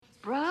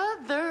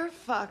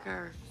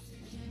Motherfucker.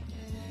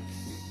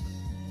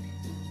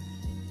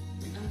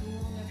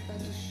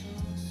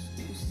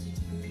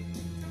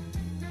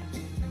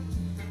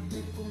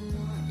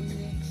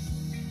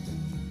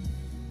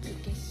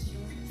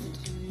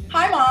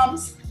 Hi,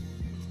 moms.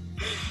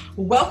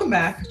 Welcome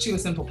back to A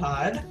Simple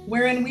Pod,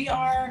 wherein we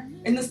are,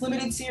 in this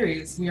limited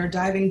series, we are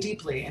diving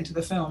deeply into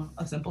the film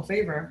A Simple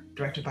Favor,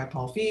 directed by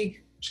Paul Feig,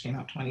 which came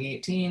out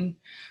 2018.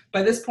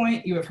 By this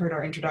point, you have heard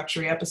our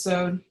introductory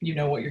episode. You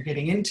know what you're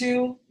getting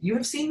into. You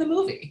have seen the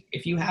movie.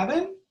 If you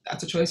haven't,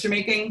 that's a choice you're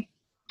making,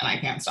 and I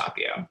can't stop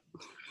you.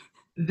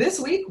 This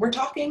week, we're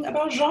talking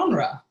about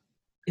genre.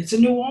 It's a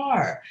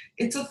noir.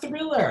 It's a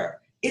thriller.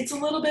 It's a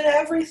little bit of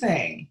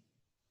everything.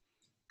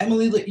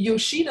 Emily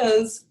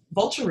Yoshida's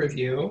Vulture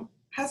review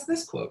has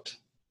this quote.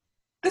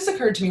 This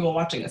occurred to me while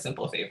watching A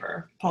Simple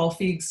Favor, Paul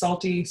Feig's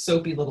salty,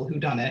 soapy little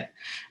whodunit,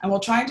 and while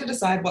trying to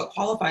decide what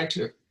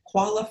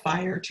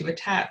qualifier to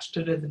attach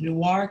to the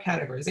noir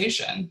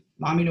categorization,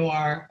 mommy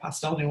noir,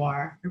 pastel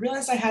noir, I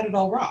realized I had it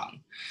all wrong.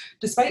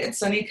 Despite its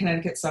sunny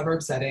Connecticut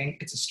suburb setting,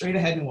 it's a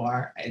straight-ahead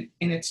noir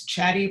in its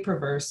chatty,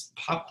 perverse,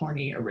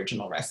 popcorny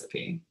original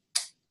recipe.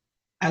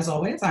 As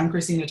always, I'm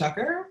Christina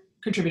Tucker,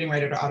 contributing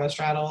writer to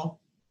Autostraddle,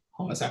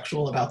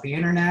 homosexual about the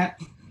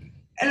internet,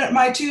 and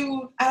my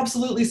two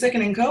absolutely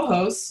sickening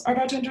co-hosts are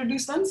about to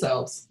introduce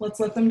themselves.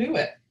 Let's let them do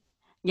it.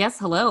 Yes,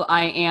 hello.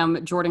 I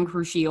am Jordan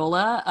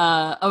Crucchiola,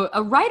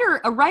 a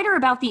writer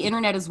about the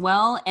internet as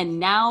well, and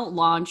now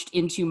launched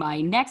into my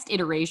next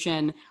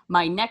iteration,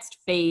 my next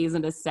phase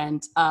and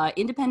ascent,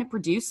 independent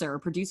producer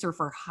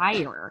for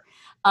hire,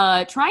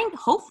 trying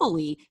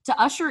hopefully to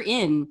usher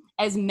in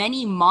as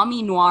many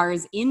mommy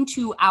noirs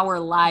into our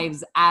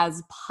lives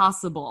as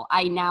possible.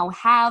 I now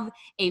have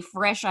a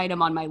fresh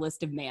item on my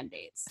list of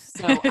mandates,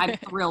 so I'm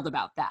thrilled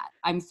about that.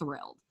 I'm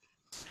thrilled.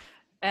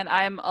 And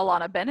I'm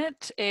Alanna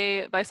Bennett,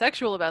 a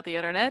bisexual about the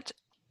internet,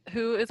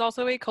 who is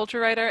also a culture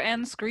writer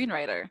and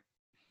screenwriter.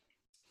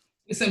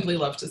 You simply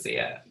love to see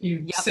it.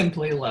 You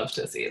simply love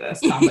to see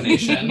this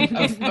combination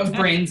of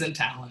brains and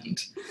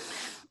talent.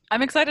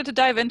 I'm excited to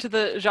dive into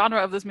the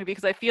genre of this movie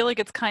because I feel like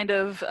it's kind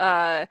of,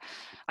 I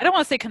don't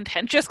want to say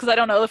contentious because I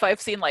don't know if I've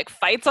seen like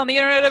fights on the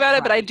internet about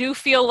it, but I do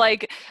feel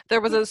like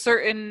there was a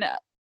certain,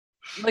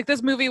 like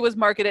this movie was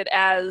marketed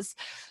as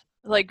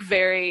like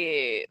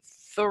very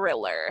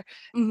thriller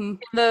in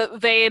the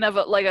vein of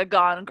like a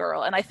Gone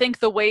Girl, and I think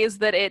the ways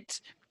that it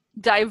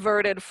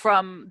diverted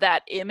from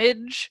that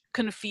image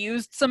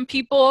confused some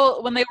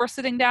people when they were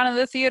sitting down in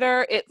the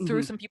theater. It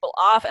threw some people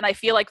off, and I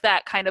feel like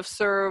that kind of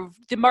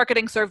the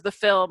marketing served the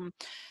film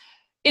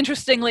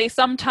interestingly,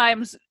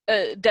 sometimes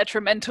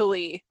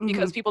detrimentally,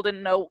 because people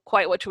didn't know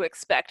quite what to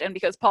expect, and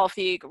because Paul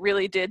Feig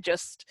really did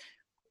just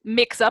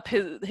mix up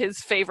his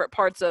favorite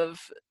parts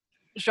of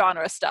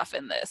genre stuff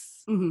in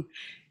this.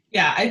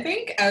 Yeah, I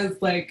think as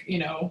like,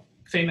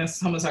 famous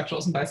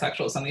homosexuals and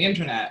bisexuals on the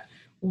internet,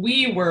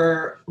 we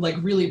were like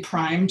really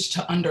primed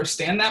to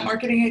understand that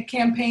marketing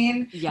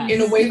campaign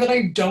in a way that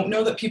I don't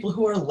know that people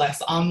who are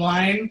less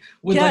online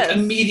would like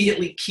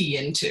immediately key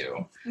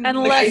into. And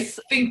I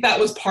think that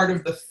was part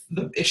of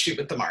the issue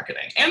with the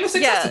marketing and the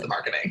success of the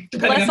marketing,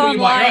 depending on who you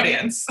want your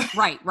audience.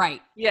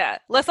 Right. Yeah,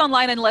 less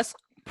online and less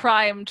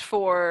primed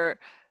for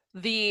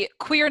the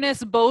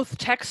queerness, both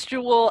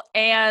textual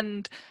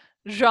and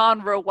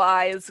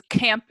genre-wise,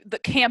 the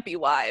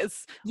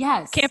campy-wise.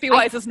 Yes.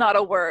 Campy-wise is not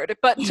a word,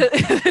 but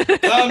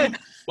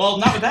well,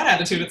 not with that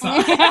attitude, it's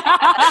not.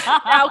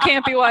 Now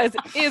campy-wise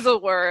is a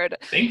word.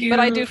 Thank you.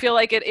 But I do feel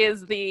like it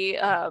is the,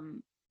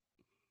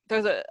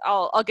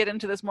 I'll get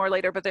into this more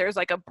later, but there's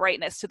like a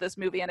brightness to this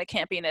movie and a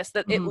campiness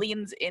that it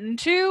leans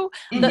into.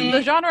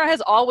 The genre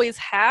has always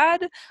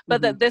had, but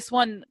that this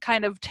one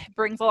kind of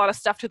brings a lot of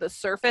stuff to the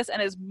surface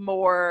and is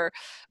more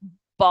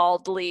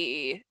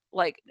baldly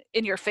like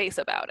in your face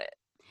about it.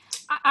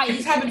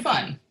 It's having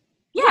fun.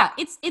 Yeah,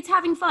 it's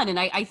having fun, and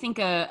I think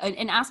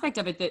an aspect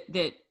of it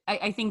that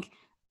I think,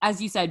 as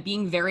you said,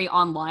 being very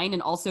online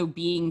and also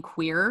being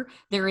queer,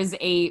 there is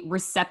a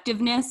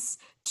receptiveness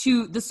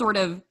to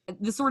the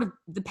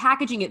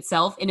packaging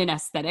itself in an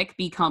aesthetic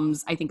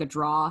becomes, I think, a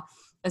draw,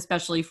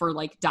 especially for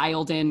like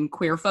dialed in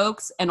queer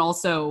folks, and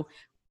also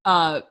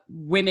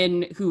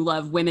women who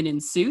love women in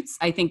suits.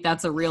 I think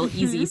that's a real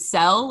easy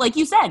sell. Like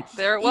you said,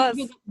 there it was.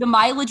 The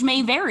mileage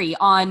may vary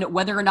on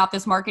whether or not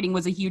this marketing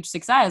was a huge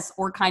success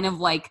or kind of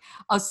like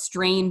a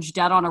strange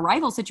dead on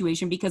arrival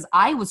situation, because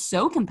I was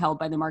so compelled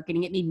by the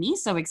marketing. It made me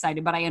so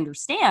excited, but I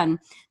understand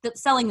that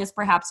selling this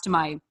perhaps to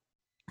my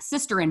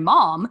sister and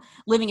mom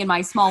living in my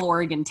small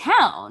Oregon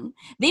town,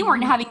 they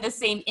weren't having the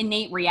same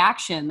innate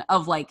reaction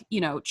of like,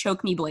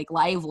 choke me Blake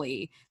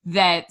Lively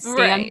that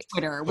Stan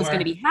Twitter was going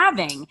to be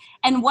having.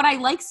 And what I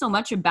like so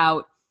much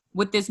about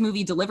what this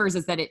movie delivers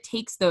is that it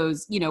takes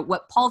those,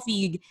 what Paul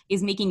Feig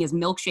is making his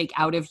milkshake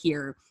out of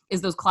here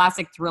is those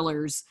classic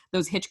thrillers,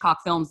 those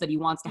Hitchcock films that he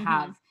wants to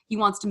have, he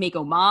wants to make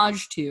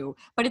homage to.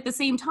 But at the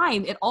same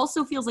time, it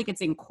also feels like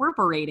it's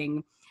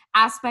incorporating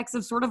aspects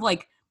of sort of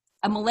like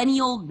a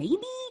millennial, maybe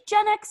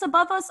Gen X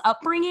above us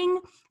upbringing,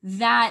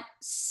 that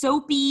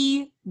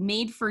soapy,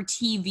 made for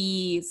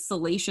TV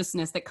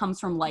salaciousness that comes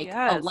from like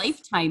a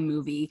Lifetime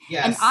movie.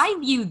 Yes. And I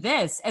view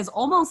this as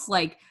almost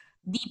like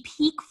the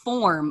peak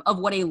form of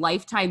what a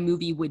Lifetime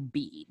movie would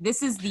be.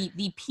 This is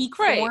the peak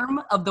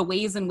form of the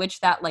ways in which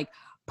that like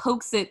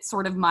pokes at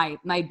sort of my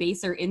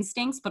baser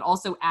instincts, but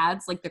also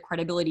adds like the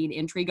credibility and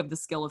intrigue of the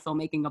skill of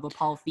filmmaking of a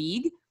Paul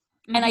Feig.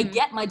 And I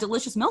get my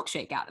delicious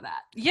milkshake out of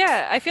that.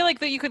 Yeah, I feel like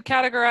that you could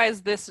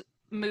categorize this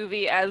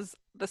movie as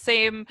the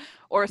same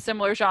or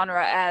similar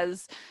genre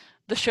as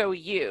the show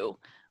You,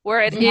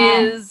 where it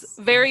is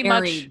very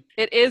much,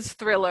 it is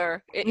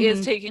thriller. It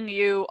is taking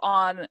you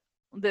on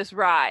this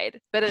ride,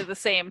 but at the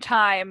same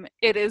time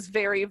it is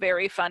very,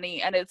 very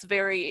funny, and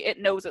it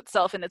knows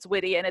itself, and it's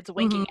witty, and it's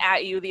winking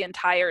at you the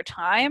entire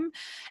time.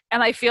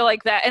 And I feel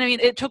like that, and I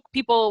mean, it took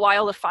people a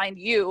while to find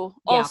You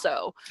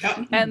also,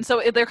 and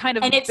so they're kind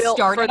of built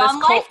for this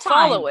cult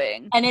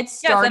following, and it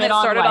started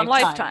on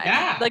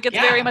Lifetime. Like it's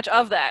very much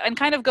of that, and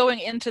kind of going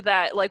into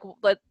that, like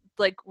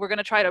we're going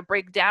to try to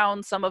break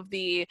down some of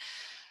the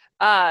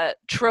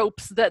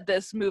tropes that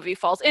this movie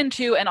falls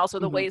into, and also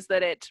the ways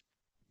that it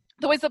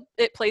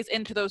plays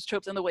into those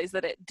tropes and the ways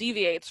that it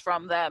deviates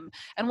from them.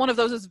 And one of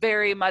those is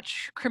very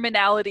much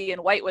criminality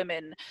in white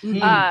women,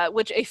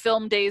 which a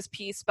Film Days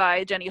piece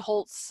by Jenny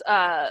Holtz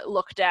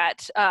looked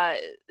at.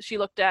 She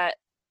looked at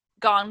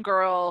Gone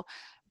Girl,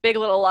 Big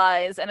Little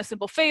Lies, and A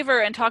Simple Favor,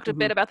 and talked a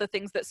bit about the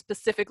things that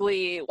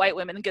specifically white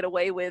women get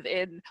away with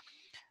in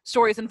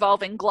stories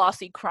involving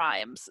glossy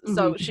crimes.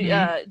 So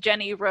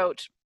Jenny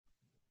wrote,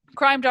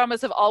 "Crime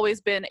dramas have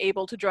always been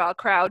able to draw a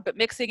crowd, but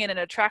mixing in an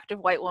attractive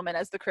white woman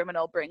as the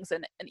criminal brings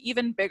in an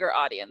even bigger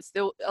audience.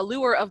 The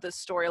allure of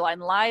this storyline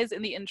lies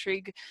in the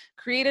intrigue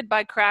created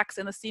by cracks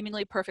in the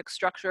seemingly perfect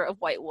structure of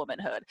white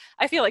womanhood."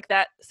 I feel like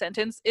that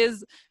sentence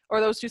is,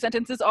 or those two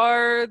sentences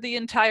are, the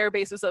entire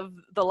basis of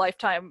the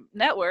Lifetime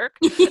network,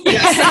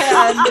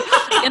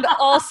 and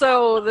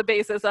also the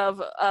basis of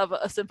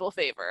A Simple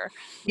Favor.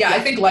 Yeah,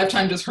 I think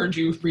Lifetime just heard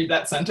you read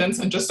that sentence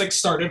and just like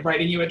started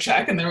writing you a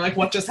check, and they were like,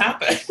 "What just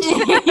happened?"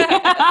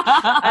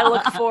 I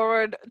look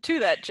forward to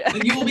that check.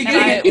 And you will be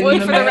getting it in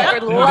would, the for mail, the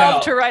record, no love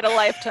doubt. to write a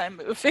Lifetime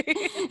movie.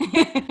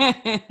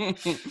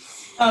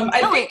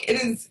 I think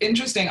it is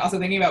interesting also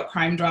thinking about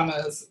crime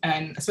dramas,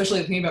 and especially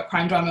thinking about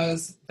crime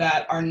dramas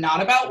that are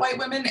not about white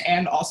women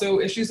and also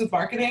issues of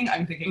marketing.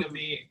 I'm thinking of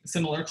the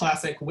similar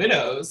classic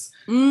Widows,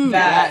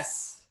 that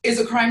is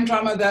a crime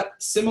drama that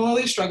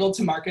similarly struggled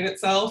to market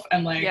itself,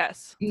 and like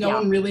no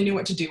one really knew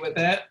what to do with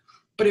it,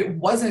 but it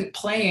wasn't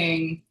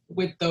playing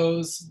with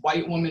those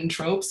white woman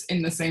tropes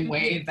in the same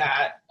way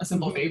that A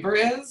Simple Favor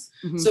is.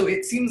 So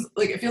it seems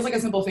like, it feels like A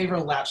Simple Favor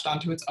latched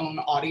onto its own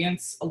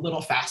audience a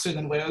little faster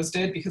than Widows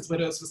did, because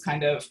Widows was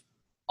kind of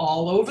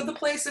all over the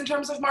place in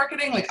terms of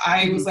marketing. Like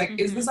I was like,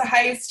 is this a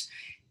heist?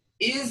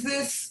 Is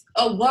this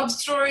a love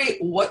story?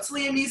 What's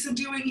Liam Neeson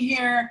doing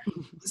here?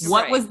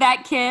 What was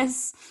that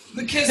kiss?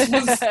 The kiss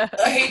was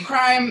a hate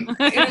crime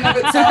in and of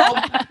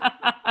itself.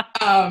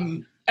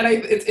 And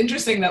it's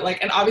interesting that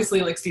like, and obviously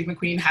like Steve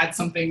McQueen had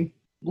something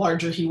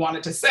larger he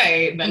wanted to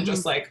say than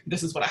just like,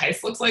 this is what a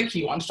heist looks like.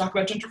 He wanted to talk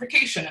about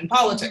gentrification and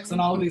politics and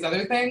all of these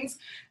other things.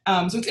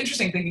 So it's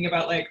interesting thinking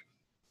about like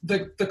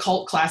the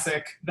cult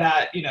classic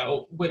that, you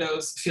know,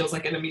 Widows feels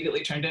like it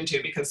immediately turned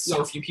into, because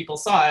so few people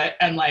saw it,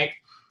 and like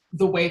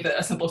the way that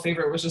A Simple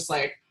Favor was just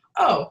like,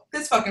 oh,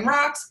 this fucking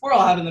rocks. We're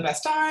all having the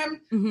best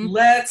time.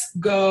 Let's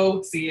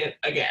go see it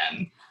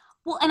again.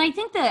 Well, and I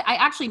think that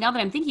now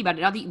that I'm thinking about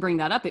it, now that you bring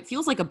that up, it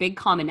feels like a big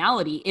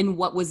commonality in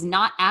what was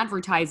not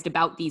advertised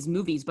about these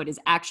movies, but is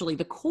actually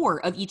the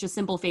core of each A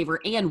Simple Favor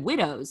and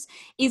Widows,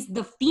 is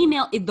the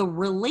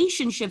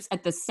relationships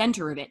at the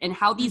center of it, and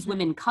how these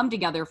women come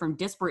together from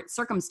disparate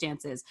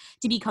circumstances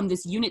to become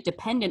this unit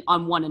dependent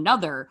on one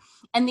another.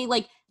 And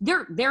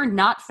they're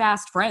not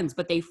fast friends,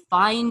 but they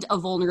find a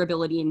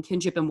vulnerability and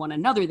kinship in one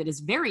another that is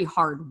very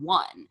hard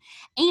won.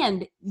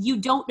 And you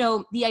don't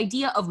know, the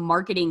idea of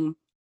marketing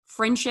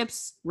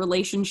friendships,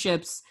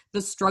 relationships,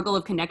 the struggle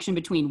of connection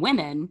between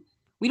women,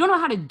 we don't know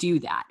how to do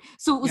that.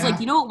 So it was like,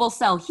 you know what will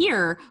sell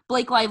here?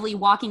 Blake Lively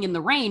walking in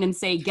the rain and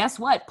say, guess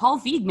what? Paul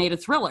Feig made a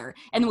thriller.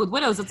 And with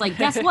Widows, it's like,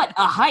 guess what?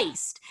 A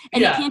heist.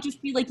 And it can't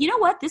just be like, you know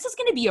what? This is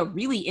going to be a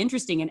really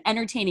interesting and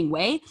entertaining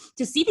way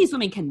to see these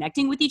women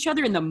connecting with each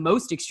other in the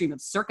most extreme of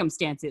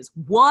circumstances.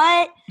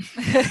 What?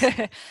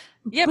 People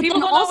don't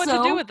know what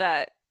to do with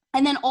that.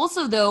 And then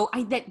also, though,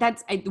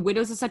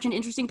 Widows is such an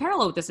interesting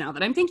parallel with this now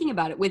that I'm thinking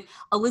about it. With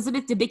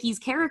Elizabeth Debicki's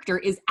character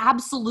is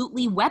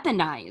absolutely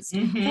weaponized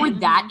for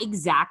that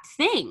exact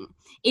thing.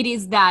 It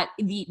is that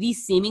the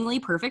seemingly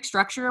perfect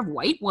structure of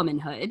white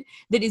womanhood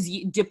that is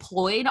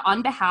deployed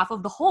on behalf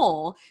of the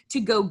whole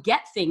to go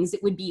get things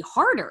that would be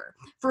harder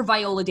for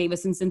Viola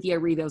Davis and Cynthia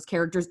Erivo's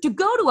characters to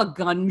go to a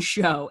gun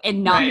show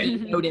and not be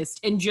noticed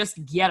and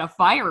just get a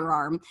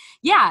firearm.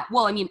 Yeah,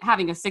 well, I mean,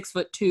 having a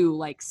 6'2"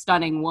 like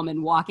stunning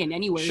woman walk in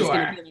anywhere is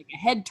going to be like a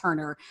head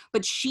turner,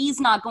 but she's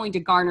not going to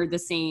garner the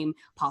same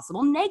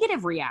possible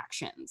negative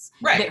reactions.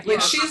 Right,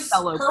 like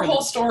her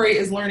whole story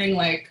is learning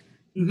like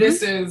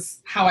this is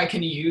how I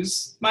can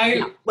use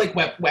my, like,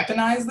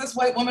 weaponize this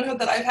white womanhood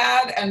that I've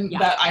had and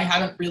that I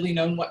haven't really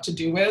known what to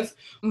do with.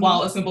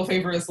 While A Simple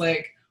Favor is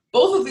like,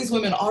 both of these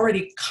women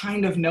already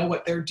kind of know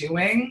what they're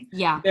doing.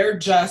 Yeah. They're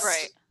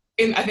just,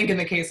 I think in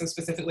the case of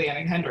specifically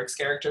Annie Kendrick's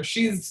character,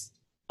 she's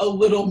a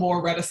little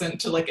more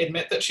reticent to, like,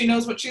 admit that she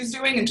knows what she's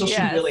doing until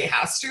she really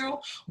has to,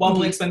 while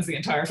Blake spends the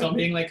entire film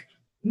being like,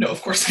 no,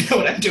 of course I know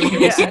what I'm doing.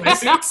 This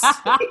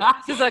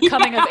is a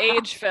coming of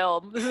age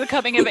film. This is a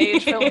coming of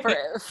age film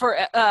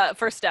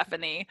for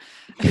Stephanie.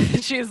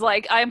 She's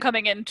like, I'm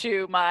coming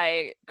into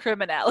my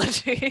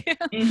criminality.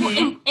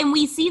 And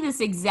we see this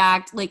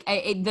exact, like,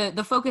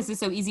 the focus is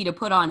so easy to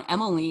put on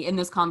Emily in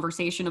this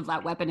conversation of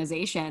that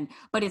weaponization,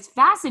 but it's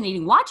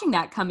fascinating watching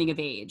that coming of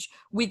age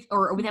with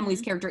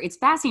Emily's character. It's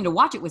fascinating to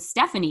watch it with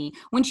Stephanie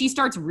when she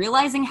starts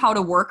realizing how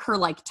to work her,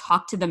 like,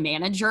 talk to the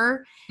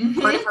manager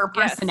part of her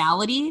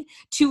personality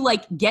to,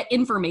 like, get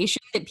information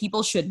that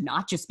people should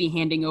not just be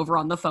handing over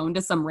on the phone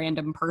to some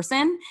random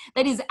person.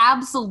 That is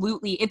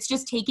absolutely, it's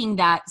just taking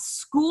that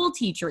school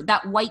teacher,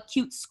 that white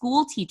cute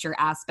school teacher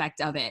aspect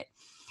of it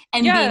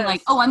and being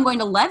like, oh, I'm going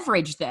to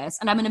leverage this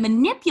and I'm going to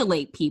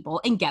manipulate people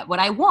and get what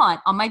I want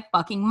on my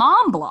fucking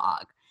mom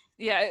blog.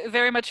 Yeah, it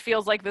very much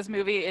feels like this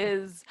movie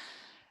is,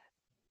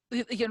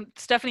 you know,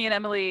 Stephanie and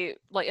Emily,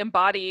 like,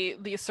 embody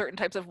these certain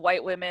types of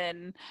white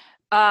women.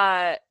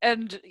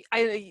 And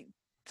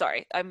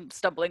sorry, I'm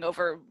stumbling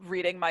over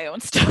reading my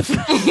own stuff.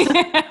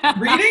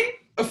 Reading?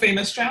 A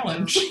famous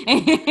challenge.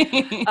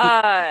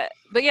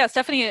 But yeah,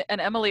 Stephanie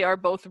and Emily are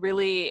both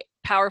really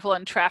powerful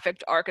and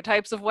trafficked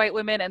archetypes of white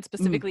women, and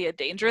specifically a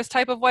dangerous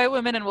type of white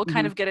women. And we'll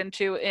kind of get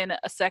into in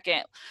a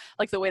second,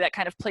 like, the way that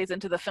kind of plays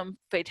into the femme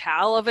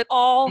fatale of it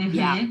all.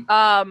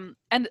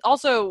 And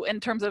also in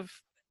terms of,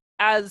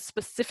 as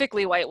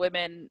specifically white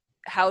women,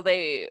 how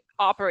they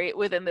operate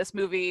within this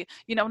movie.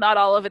 You know, not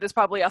all of it is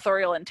probably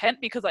authorial intent,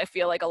 because I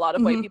feel like a lot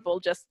of white people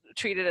just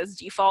treat it as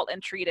default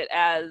and treat it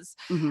as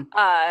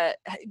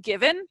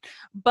given.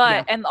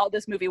 But and all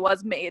this movie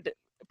was made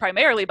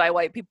primarily by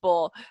white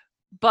people,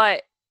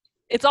 but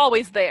it's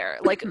always there.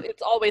 Like,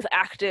 it's always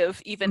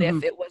active, even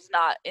if it was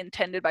not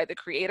intended by the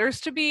creators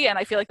to be. And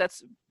I feel like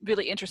that's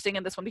really interesting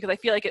in this one, because I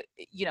feel like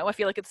I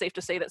feel like it's safe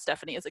to say that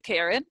Stephanie is a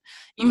Karen,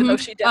 even though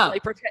she definitely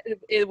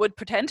would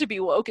pretend to be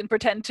woke and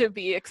pretend to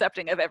be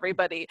accepting of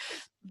everybody.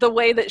 The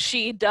way that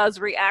she does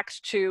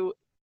react to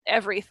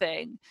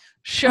everything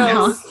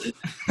shows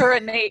her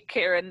innate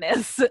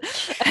Karen-ness.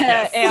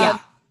 And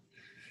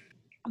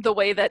the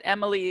way that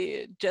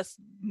Emily just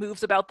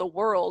moves about the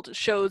world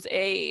shows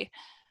a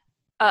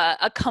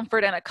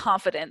comfort and a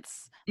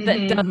confidence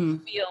that does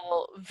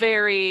feel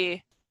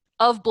very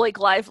of Blake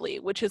Lively,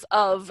 which is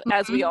of,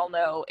 as we all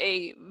know,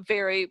 a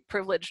very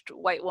privileged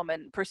white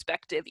woman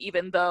perspective,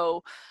 even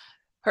though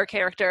her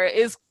character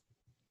is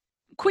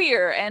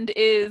queer and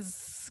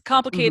is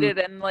complicated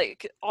and,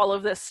 like, all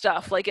of this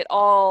stuff. Like, it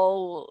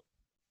all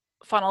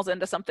funnels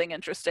into something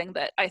interesting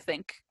that I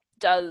think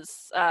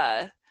does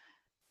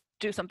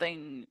do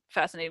something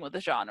fascinating with the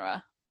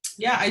genre.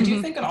 Yeah, I do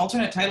think an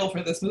alternate title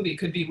for this movie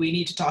could be We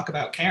Need to Talk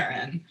About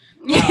Karen.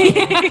 And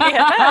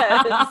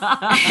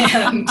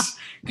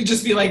could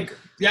just be like,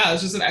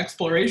 it's just an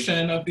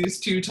exploration of these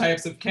two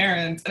types of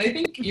Karens. And I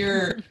think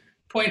your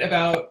point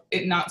about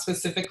it not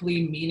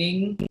specifically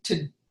meaning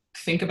to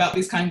think about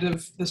these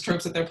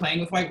tropes that they're playing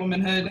with white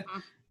womanhood,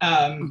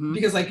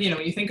 because, like, you know,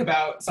 when you think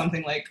about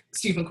something like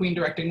Steve McQueen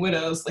directing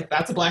Widows, like,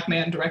 that's a black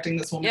man directing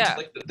this woman to,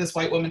 like, this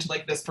white woman to,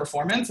 like, this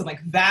performance, and,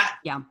 like, that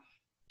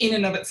in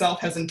and of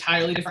itself has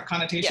entirely different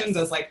connotations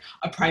as, like,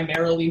 a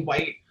primarily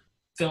white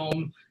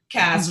film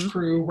cast,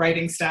 crew,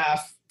 writing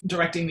staff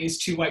directing these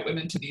two white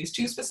women to these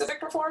two specific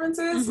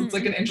performances. It's,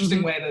 like, an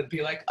interesting way to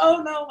be like,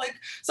 oh no, like,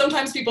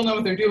 sometimes people know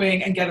what they're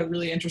doing and get a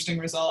really interesting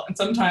result, and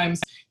sometimes,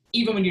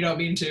 even when you don't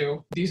mean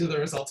to, these are the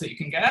results that you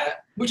can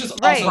get, which is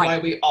also why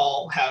we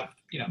all have,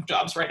 you know,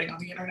 jobs writing on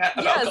the internet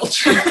about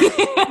culture.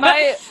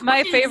 my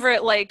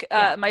favorite,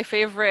 my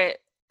favorite,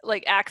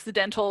 like,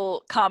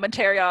 accidental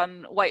commentary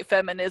on white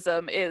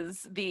feminism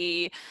is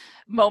the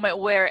moment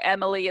where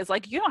Emily is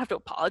like, you don't have to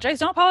apologize.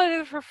 Don't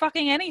apologize for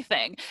fucking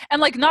anything.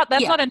 And, like,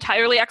 that's not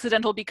entirely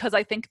accidental, because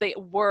I think they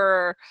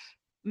were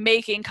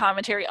making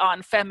commentary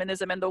on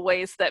feminism and the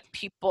ways that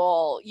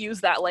people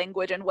use that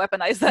language and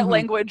weaponize that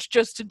language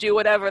just to do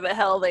whatever the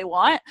hell they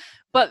want.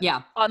 But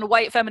on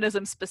white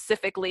feminism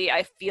specifically,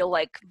 I feel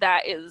like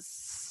that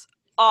is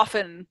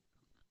often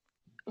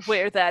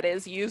where that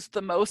is used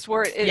the most,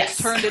 where it's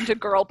turned into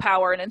girl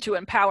power and into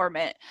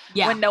empowerment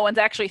when no one's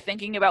actually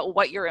thinking about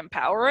what you're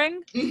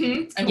empowering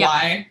and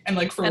why, and,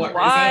 like, for what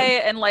reason,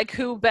 reason, and, like,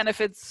 who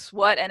benefits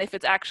what, and if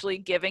it's actually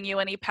giving you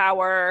any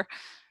power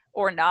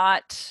or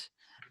not,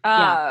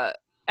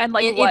 and,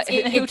 like,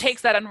 who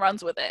takes that and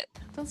runs with it.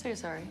 Don't say you're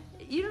sorry.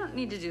 You don't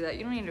need to do that.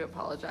 You don't need to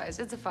apologize.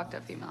 It's a fucked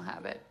up female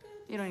habit.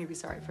 You don't need to be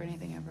sorry for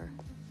anything ever.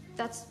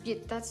 That's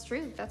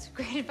true. That's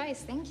great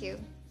advice. Thank you.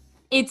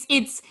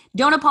 it's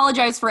don't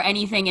apologize for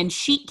anything and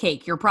sheet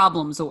cake your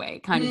problems away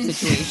kind of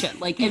situation.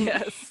 Like an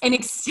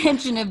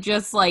extension of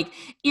just like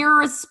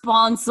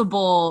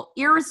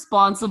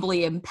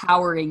irresponsibly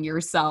empowering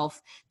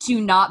yourself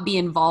to not be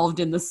involved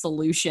in the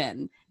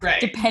solution,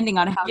 depending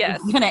on how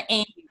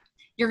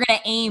you're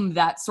gonna aim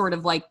that sort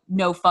of like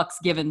no fucks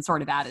given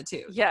sort of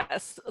attitude.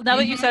 Yes. Now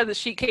that you said the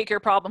sheet cake your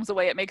problems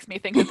away, it makes me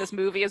think that this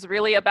movie is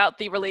really about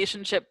the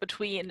relationship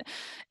between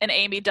an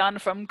Amy Dunn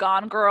from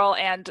Gone Girl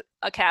and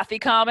a Kathy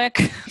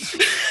comic.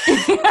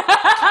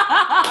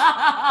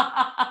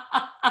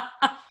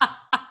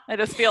 I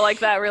just feel like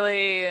that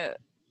really...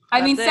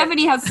 I mean,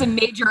 Stephanie has some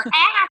major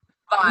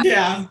vibes.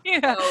 Yeah.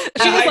 So,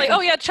 she was like,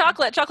 oh yeah,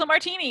 chocolate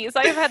martinis.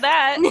 I've had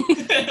that.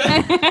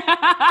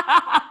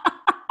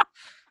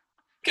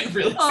 Can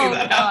really see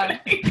that happening.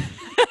 It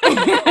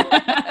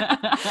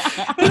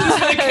just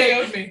really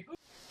KO'd me.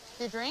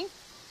 Your drink?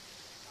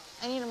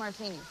 I need a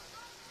martini.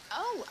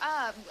 Oh,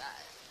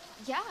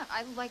 yeah,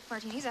 I like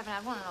martinis. I haven't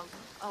had one in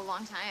a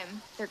long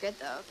time. They're good,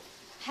 though.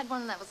 Had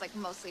one that was, like,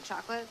 mostly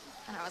chocolate,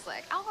 and I was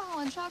like, alcohol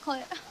and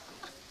chocolate.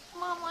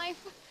 Mom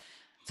life.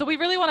 So we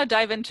really want to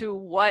dive into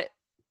what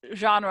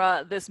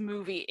genre this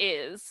movie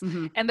is.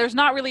 And there's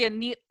not really a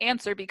neat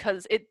answer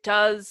because it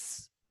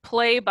does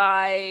play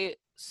by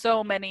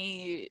so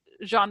many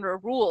genre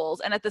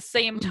rules, and at the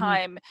same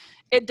time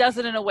it does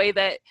it in a way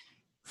that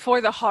for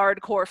the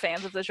hardcore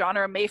fans of the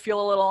genre may feel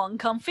a little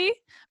uncomfy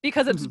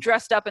because it's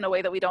dressed up in a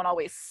way that we don't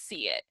always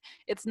see it.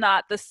 It's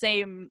not the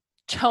same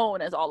tone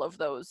as all of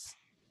those.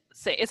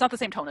 It's not the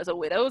same tone as A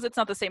Widow's. It's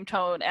not the same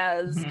tone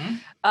as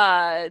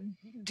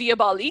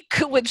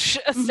Diabolique, which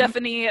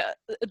Stephanie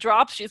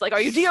drops. She's like,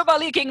 "Are you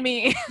diaboliquing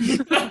me?"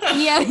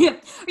 Yeah. Are you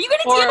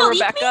gonna diabolique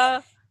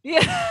Rebecca? me?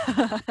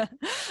 Yeah.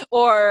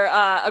 Or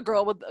a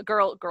girl with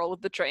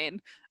the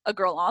train. A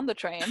girl on the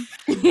train.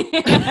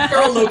 A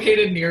girl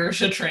located near a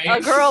train. A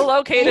girl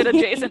located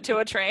adjacent to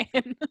a train.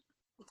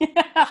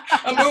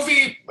 A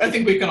movie I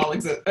think we can all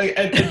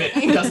admit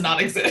does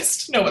not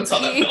exist. No one saw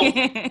that film.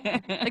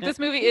 Like, this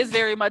movie is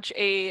very much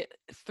a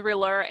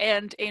thriller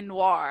and a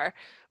noir,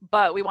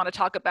 but we want to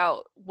talk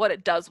about what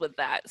it does with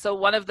that. So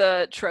one of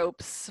the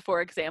tropes,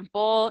 for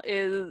example,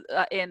 of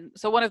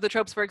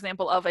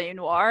a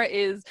noir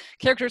is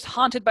characters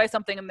haunted by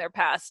something in their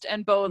past.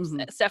 And both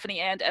Stephanie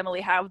and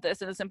Emily have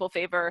this in A Simple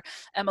Favor.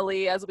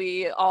 Emily, as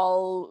we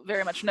all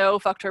very much know,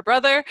 fucked her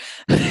brother,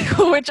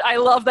 which I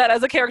love that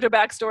as a character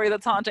backstory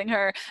that's haunting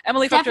her.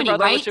 Emily fucked her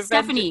brother, right? which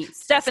Stephanie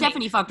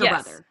fucked her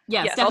brother.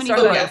 Yeah, yes, Stephanie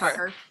fucked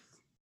her.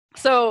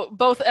 So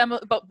both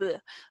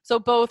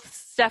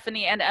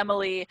Stephanie and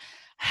Emily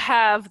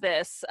have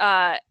this.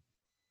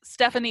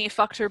 Stephanie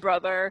fucked her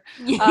brother,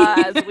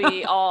 as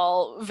we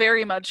all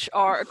very much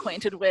are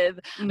acquainted with,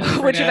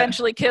 which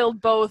eventually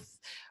killed both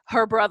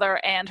her brother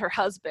and her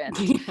husband.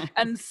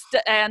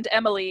 And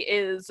Emily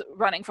is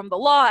running from the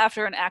law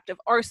after an act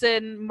of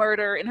arson,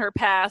 murder in her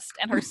past,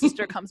 and her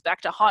sister comes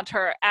back to haunt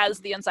her as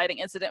the inciting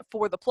incident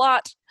for the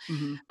plot.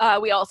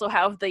 We also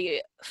have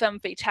the femme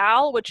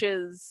fatale, which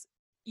is,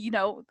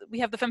 we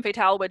have the femme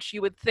fatale, which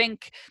you would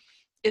think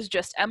is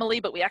just Emily,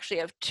 but we actually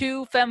have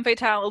two femme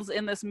fatales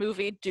in this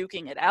movie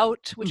duking it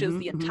out, which is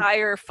the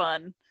entire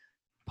fun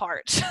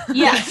part.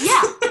 Yeah.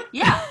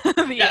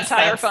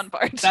 Entire fun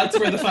part. That's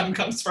where the fun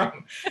comes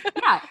from.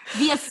 Yeah,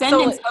 the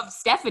ascendance of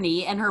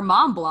Stephanie and her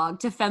mom blog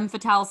to femme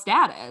fatale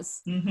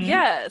status.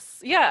 Yes,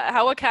 yeah,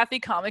 how a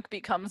Kathy comic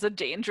becomes a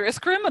dangerous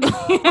criminal.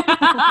 Or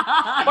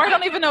I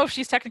don't even know if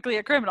she's technically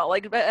a criminal,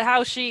 like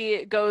how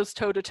she goes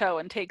toe-to-toe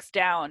and takes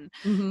down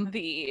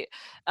the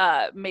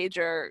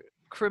major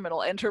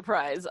criminal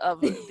enterprise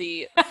of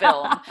the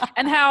film,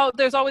 and how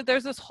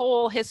there's this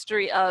whole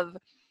history of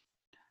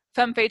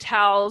femme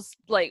fatales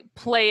like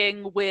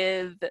playing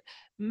with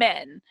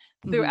men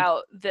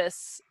throughout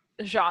this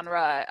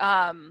genre.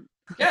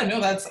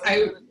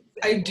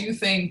 I do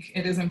think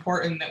it is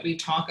important that we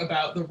talk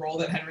about the role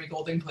that Henry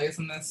Golding plays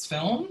in this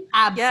film.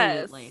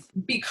 Absolutely. Yes.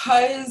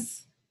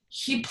 Because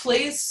he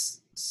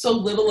plays so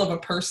little of a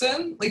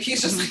person. Like,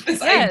 he's just like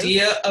this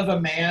idea of a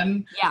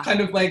man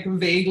kind of like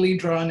vaguely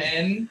drawn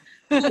in.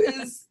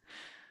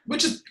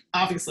 Which is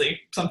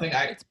obviously something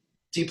I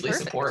deeply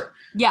support.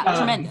 Yeah,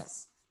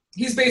 tremendous.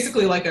 He's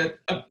basically like a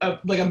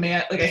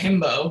man, like a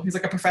himbo. He's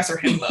like a Professor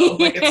Himbo.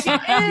 Like,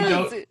 you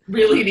don't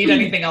really need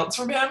anything else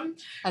from him.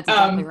 That's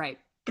exactly right.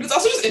 But it's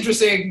also just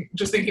interesting,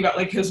 just thinking about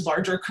like his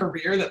larger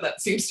career, that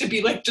seems to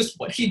be like just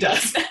what he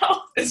does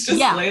now. It's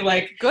just play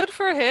like good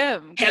for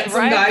him,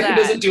 handsome guy who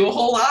doesn't do a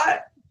whole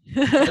lot.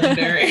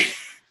 Legendary.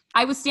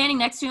 I was standing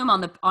next to him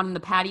on the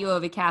patio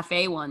of a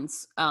cafe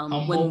once when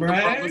the world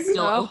was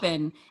still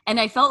open, and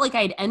I felt like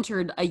I'd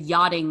entered a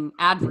yachting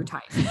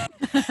advertisement.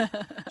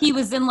 He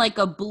was in like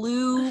a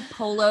blue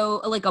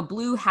polo, like a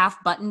blue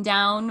half button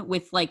down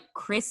with like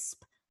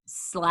crisp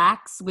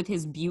slacks with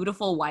his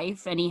beautiful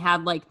wife, and he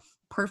had like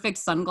perfect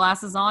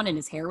sunglasses on, and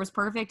his hair was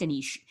perfect, and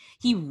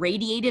he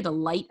radiated a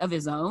light of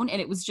his own,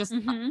 and it was just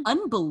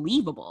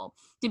unbelievable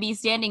to be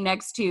standing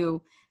next to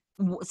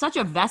such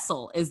a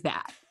vessel is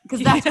that?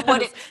 Because that's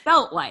what it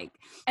felt like.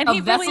 And a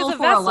he vessel really is a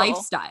for vessel. a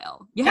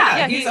lifestyle.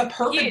 Yeah, he's a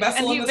perfect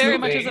vessel in this movie. And he very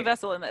much is a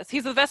vessel in this.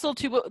 He's a vessel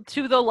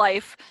to the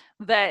life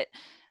that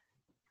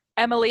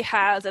Emily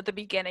has at the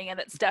beginning and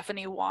that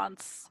Stephanie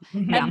wants.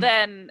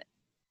 Mm-hmm.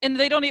 And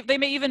they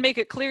may even make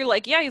it clear,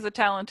 like, yeah, he's a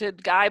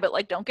talented guy, but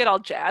like, don't get all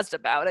jazzed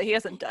about it. He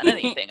hasn't done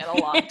anything in a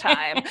long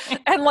time.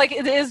 And like,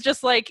 it is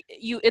just like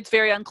it's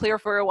very unclear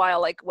for a while,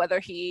 like whether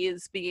he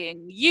is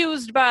being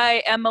used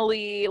by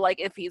Emily,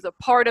 like if he's a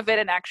part of it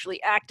and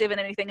actually active in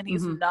anything, and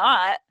he's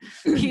not.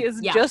 He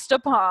is just a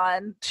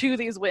pawn to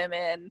these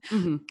women,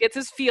 gets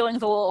his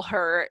feelings a little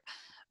hurt.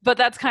 But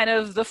that's kind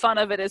of the fun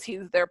of it, is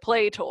he's their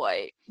play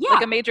toy. Yeah.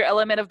 Like a major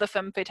element of the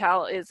femme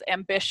fatale is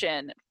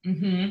ambition.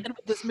 Mm-hmm. And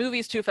with this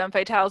movie's two femme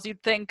fatales,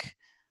 you'd think,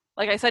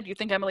 like I said, you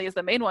think Emily is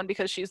the main one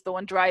because she's the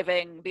one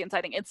driving the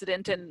inciting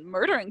incident and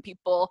murdering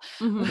people.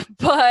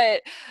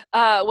 But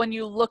when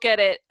you look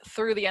at it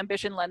through the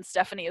ambition lens,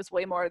 Stephanie is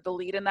way more the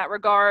lead in that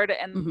regard.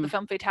 And the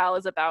femme fatale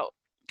is about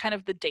kind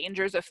of the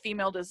dangers of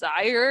female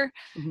desire,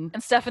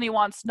 and Stephanie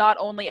wants not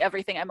only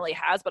everything Emily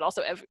has, but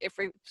also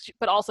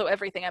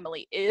everything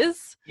Emily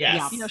is.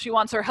 Yes. You know, she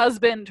wants her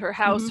husband, her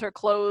house, her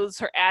clothes,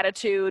 her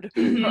attitude,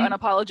 her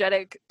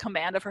unapologetic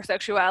command of her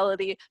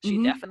sexuality.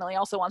 She definitely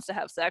also wants to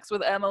have sex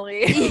with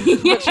Emily,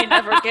 but she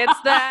never gets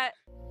that.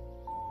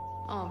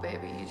 Oh,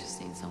 baby, you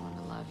just need someone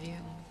to love you.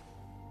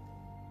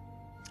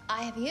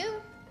 I have you.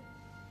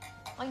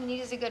 All you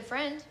need is a good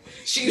friend.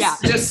 She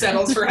just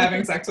settles for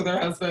having sex with her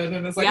husband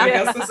and is like, I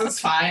guess this is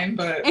fine,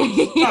 but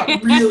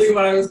not really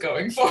what I was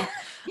going for.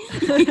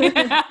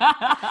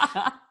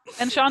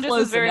 And Sean just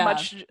is very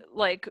much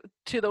like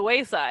to the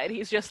wayside.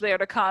 He's just there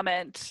to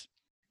comment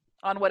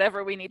on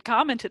whatever we need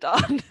commented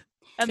on.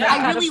 And then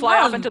kind of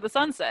fly off into the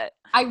sunset.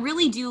 I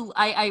really do.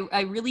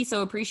 I really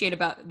so appreciate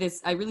about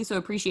this. I really so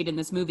appreciate in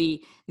this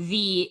movie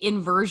the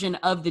inversion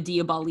of the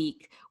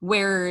diabolique,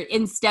 where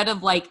instead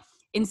of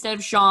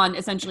Sean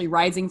essentially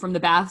rising from the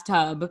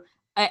bathtub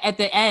at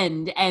the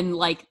end and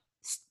like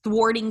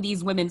thwarting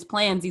these women's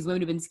plans, these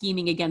women have been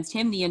scheming against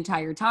him the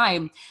entire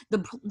time.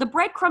 The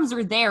breadcrumbs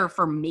are there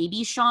for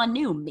maybe Sean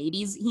knew, maybe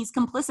he's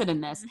complicit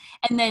in this.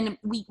 And then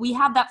we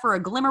have that for a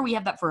glimmer, we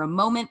have that for a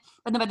moment,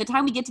 but then by the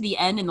time we get to the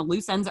end and the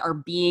loose ends are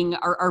being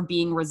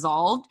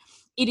resolved,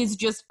 it is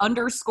just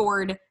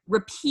underscored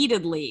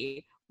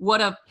repeatedly what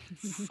a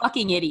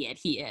fucking idiot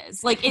he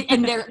is. Like,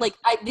 and they're like,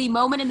 the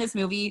moment in this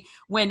movie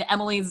when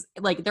Emily's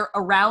like, they're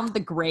around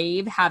the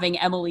grave having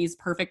Emily's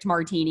perfect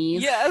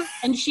martinis. Yes.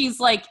 And she's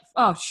like,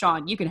 oh,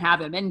 Sean, you can have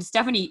him. And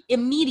Stephanie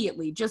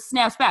immediately just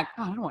snaps back.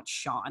 Oh, I don't want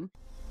Sean.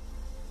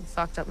 You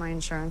fucked up my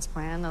insurance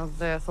plan.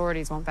 The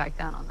authorities won't back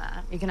down on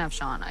that. You can have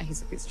Sean.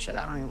 He's a piece of shit.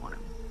 I don't even want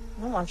him.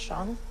 I don't want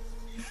Sean.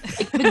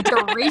 Like, the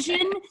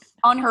derision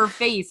on her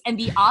face and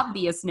the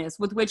obviousness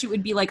with which it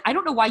would be like, I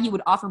don't know why you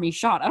would offer me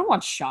Sean. I don't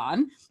want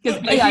Sean. Because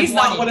he's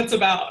not what it's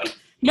about.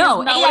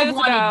 No, A, I've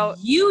wanted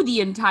you the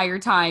entire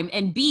time,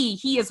 and B,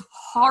 he is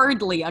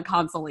hardly a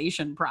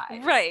consolation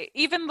prize. Right.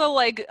 Even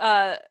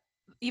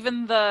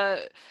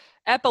the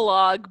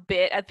epilogue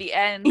bit at the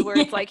end where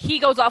it's like he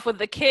goes off with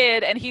the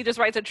kid and he just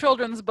writes a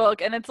children's book,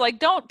 and it's like,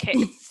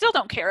 still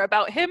don't care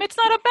about him. It's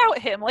not about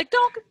him. Like,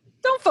 don't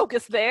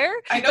focus there.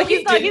 I know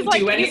he's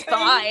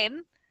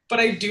fine. But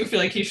I do feel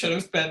like he should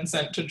have been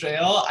sent to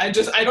jail. I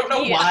don't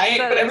know why,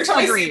 but every time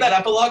I see that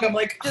epilogue, I'm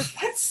like,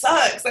 that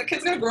sucks. That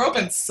kid's gonna grow up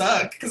and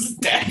suck because his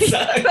dad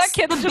sucks.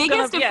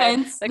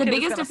 The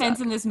biggest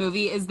offense in this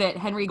movie is that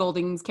Henry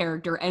Golding's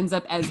character ends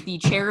up as the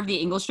chair of the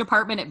English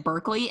department at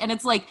Berkeley, and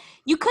it's like,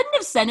 you couldn't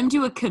have sent him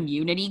to a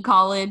community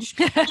college.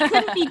 He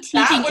couldn't be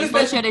teaching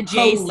English at a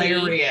JC.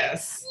 Hilarious.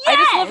 Yes! I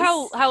just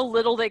love how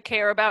little they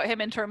care about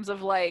him in terms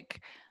of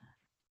like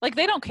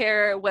they don't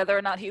care whether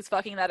or not he's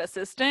fucking that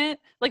assistant.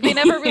 Like, they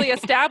never really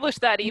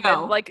established that even.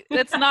 No. Like,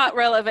 it's not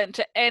relevant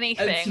to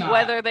anything,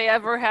 whether they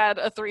ever had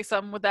a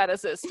threesome with that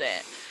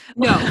assistant.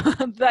 No.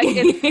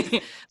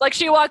 Like,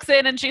 she walks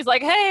in and she's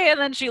like, hey, and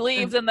then she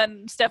leaves, and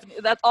then Stephanie,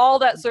 that's all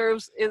that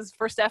serves is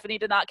for Stephanie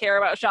to not care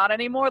about Sean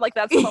anymore. Like,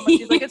 that's the moment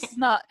she's like, it's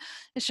not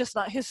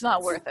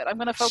worth it. I'm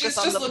going to focus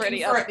on the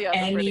pretty one.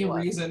 Any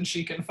reason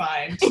she can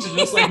find to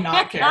just, like,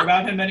 not care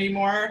about him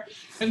anymore.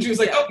 And she was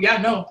like, oh, yeah,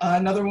 no,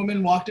 another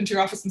woman walked into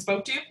your office and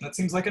spoke to you. That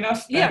seems like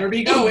enough. Better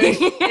be going.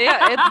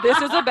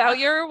 This is about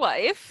your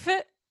wife.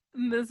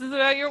 This is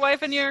about your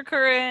wife and your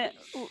current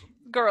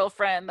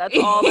girlfriend. That's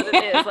all that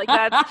it is. Like,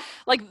 that's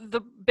like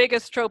the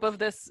biggest trope of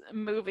this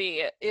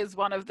movie is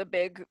one of the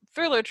big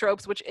thriller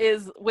tropes, which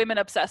is women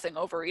obsessing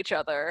over each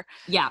other.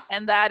 Yeah.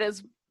 And that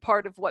is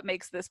part of what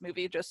makes this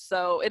movie just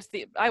so it's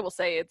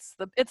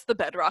the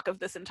bedrock of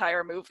this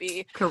entire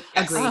movie.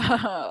 Agreed.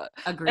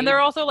 And there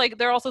are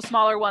also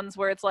smaller ones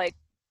where it's like,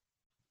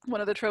 one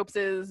of the tropes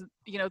is,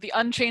 the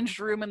unchanged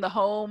room in the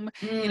home,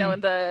 in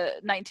the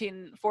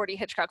 1940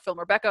 Hitchcock film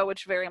Rebecca,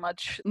 which very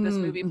much this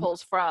movie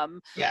pulls from.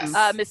 Yes.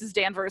 Mrs.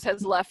 Danvers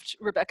has left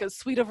Rebecca's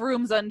suite of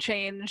rooms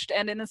unchanged,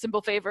 and in A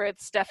Simple Favor,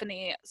 it's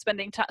Stephanie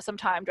spending some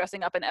time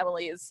dressing up in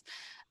Emily's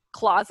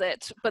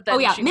closet, but then Oh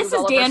yeah, she moves Mrs.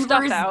 all of her stuff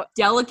Danvers out.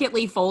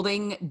 delicately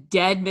folding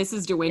dead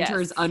Mrs. De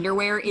Winter's Yes.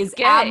 underwear is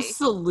Gay.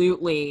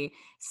 absolutely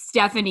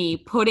Stephanie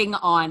putting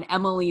on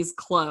Emily's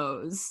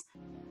clothes.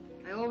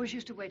 I always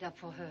used to wait up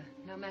for her,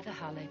 no matter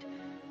how late.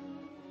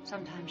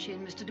 Sometimes she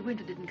and Mr. De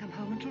Winter didn't come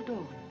home until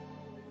dawn.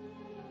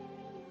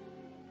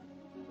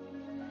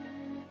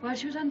 While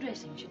she was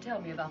undressing, she'd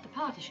tell me about the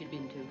party she'd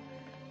been to.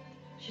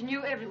 She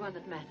knew everyone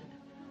that mattered.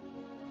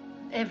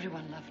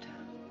 Everyone loved her.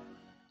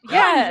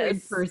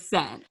 Yes.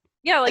 100%.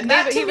 Yeah, like And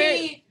that they- to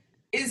me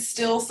is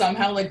still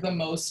somehow like the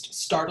most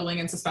startling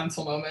and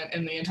suspenseful moment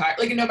in the entire,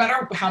 like no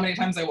matter how many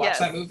times I watch Yes.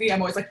 that movie,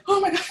 I'm always like, oh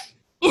my God,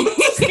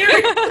 that's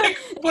scary. Like,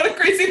 what a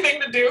crazy thing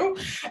to do.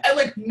 And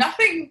like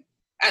nothing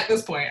at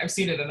this point, I've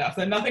seen it enough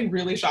that nothing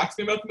really shocks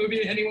me about the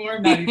movie anymore,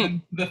 not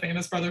even the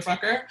famous brother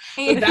fucker.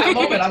 But that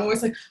moment, I'm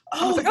always like,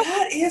 oh,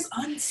 that is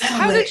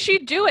unsettling. How did she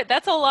do it?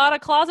 That's a lot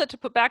of closet to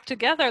put back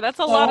together. That's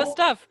a lot of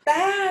stuff.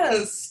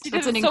 Fast. She did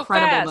That's an it so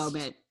incredible fast.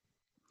 moment.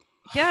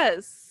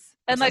 Yes.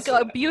 And like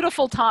That's a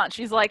beautiful taunt.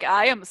 She's like,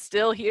 I am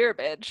still here,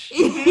 bitch.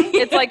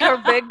 It's like her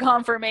big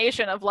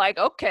confirmation of like,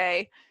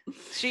 okay,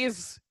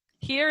 she's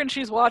here and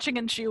she's watching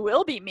and she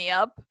will beat me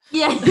up.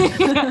 Yeah.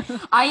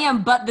 I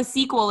am but the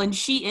sequel and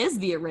she is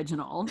the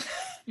original.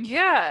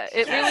 Yeah,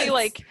 it really Yes.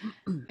 like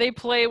they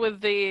play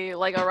with the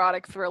like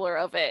erotic thriller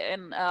of it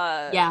in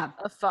Yeah.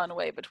 a fun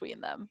way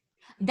between them.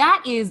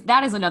 That is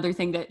another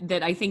thing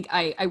that I think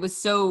I was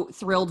so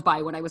thrilled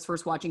by when I was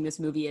first watching this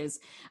movie is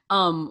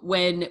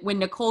when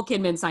Nicole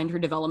Kidman signed her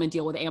development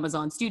deal with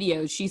Amazon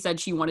Studios, she said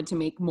she wanted to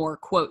make more,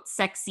 quote,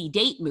 sexy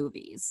date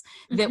movies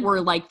that were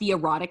like the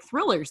erotic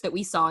thrillers that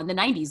we saw in the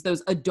 90s,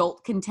 those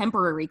adult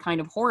contemporary kind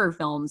of horror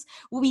films.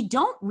 Well, we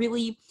don't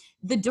really,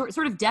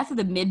 sort of death of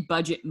the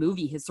mid-budget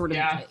movie has sort of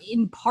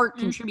in part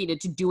contributed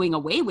to doing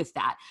away with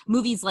that.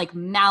 Movies like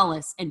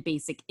Malice and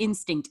Basic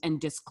Instinct and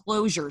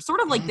Disclosure,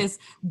 sort of like this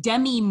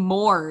Demi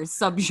Moore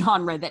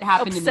subgenre that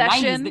happened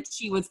Obsession. in the 90s that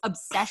she was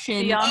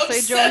Obsession.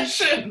 Beyonce joined.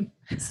 Obsession.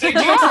 Stay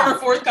tuned for our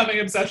forthcoming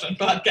Obsession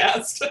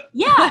podcast.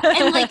 Yeah,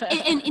 and like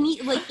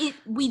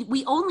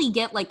we only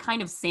get like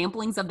kind of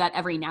samplings of that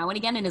every now and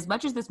again. And as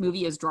much as this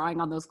movie is drawing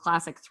on those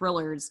classic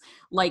thrillers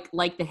like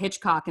the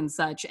Hitchcock and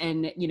such,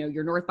 and you know,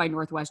 your North by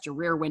Northwest, your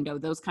Rear Window,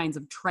 those kinds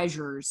of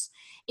treasures,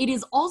 it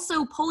is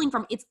also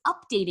it's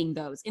updating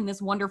those in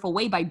this wonderful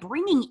way by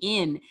bringing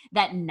in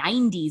that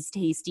 90s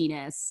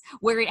tastiness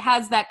where it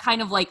has that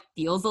kind of like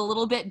feels a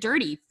little bit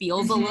dirty,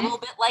 feels a little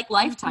bit like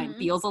Lifetime,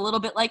 feels a little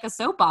bit like a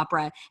soap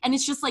opera, and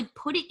it's just like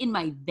put it in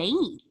my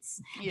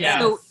veins. Yes.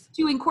 So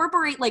to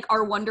incorporate like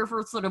our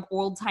wonderful sort of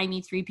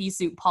old-timey three-piece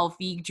suit Paul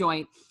Feig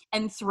joint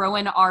and throw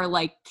in our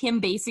like Kim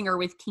Basinger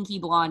with kinky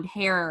blonde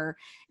hair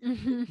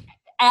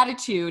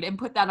attitude and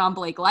put that on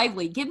Blake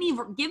Lively. Give me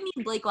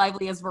Blake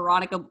Lively as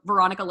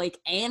Veronica Lake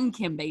and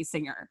Kim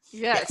Basinger.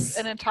 Yes,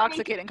 an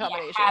intoxicating Make it be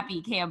a combination.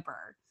 happy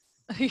camper.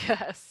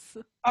 Yes.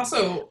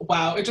 Also,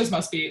 wow, it just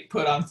must be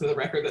put onto the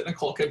record that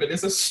Nicole Kidman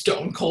is a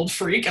stone cold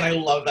freak, and I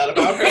love that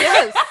about her.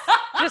 Yes.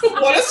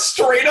 What a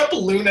straight up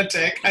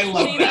lunatic. I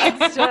love She that.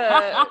 needs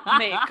to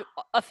make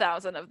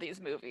 1,000 of these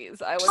movies.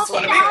 I would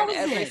believe her in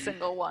every 1,000.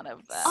 single one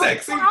of them.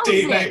 Sexy 1,000.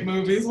 date night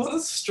movies. What a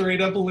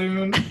straight up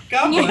loon.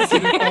 God bless you,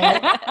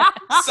 Nicole.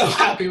 So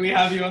happy we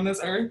have you on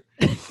this earth.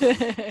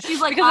 She's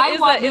like, Because I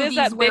want it is movies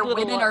that where Big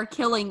Little women are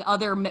killing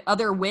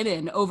other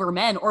women over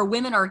men, or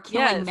women are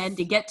killing Yes. men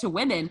to get to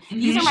women.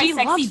 These are my She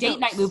sexy loves date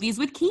night those. movies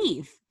with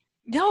Keith.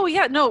 No,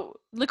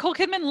 Nicole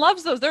Kidman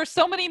loves those. There's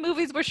so many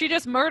movies where she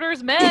just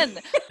murders men.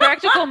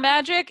 Practical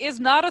Magic is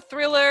not a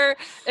thriller.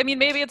 I mean,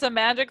 maybe it's a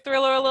magic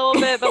thriller a little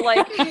bit, but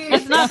like,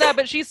 it's not that,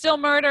 but she's still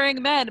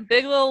murdering men.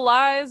 Big Little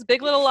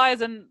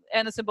Lies and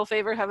A Simple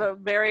Favor have a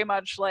very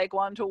much like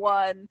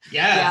one-to-one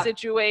Yeah.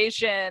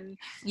 situation.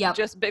 Yep.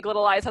 Just Big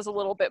Little Lies has a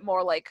little bit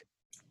more like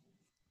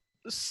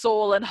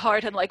soul and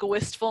heart and like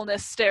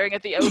wistfulness staring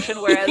at the ocean,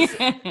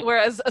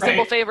 whereas A Simple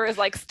Right. Favor is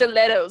like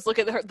stilettos. Look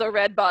at the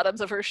red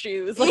bottoms of her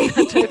shoes, like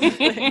that type of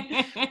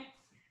thing.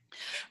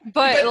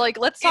 But like,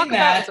 let's talk in about.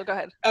 that- So go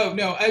ahead. Oh,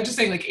 no, I was just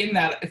saying, like, in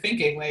that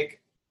thinking, like,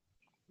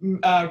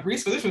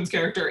 Reese Witherspoon's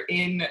character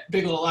in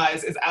Big Little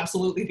Lies is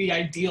absolutely the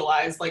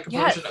idealized, like,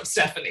 Yes. version of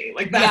Stephanie.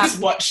 Like, that's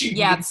what she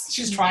needs.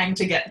 She's trying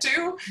to get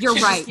to. You're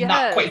She's right. just not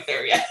Yes. quite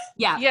there yet.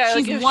 Yeah, Yeah,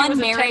 she's like if one she was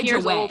 10 marriage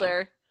years away.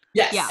 older,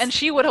 Yes. Yeah. and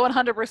she would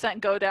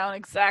 100% go down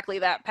exactly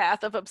that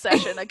path of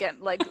obsession again,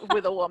 like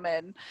with a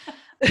woman.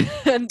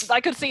 And I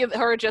could see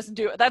her just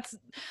do it.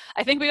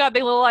 I think we got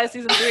Big Little Lies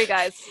season 3,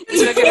 guys. We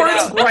It's figured it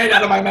out. right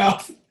out of my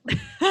mouth.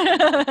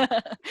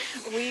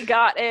 We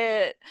got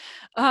it.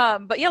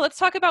 But yeah, let's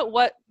talk about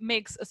what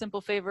makes A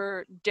Simple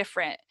Favor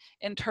different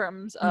in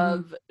terms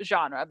of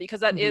genre, because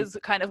that is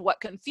kind of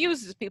what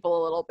confuses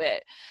people a little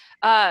bit.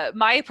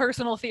 My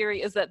personal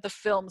theory is that the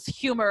film's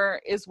humor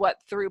is what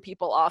threw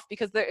people off,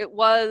 because it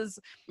was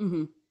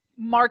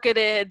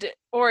marketed,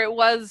 or it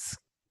was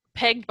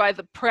pegged by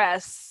the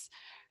press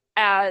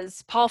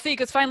as Paul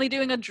Feig is finally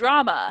doing a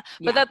drama.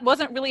 But that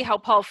wasn't really how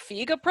Paul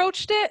Feig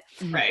approached it.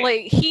 Right.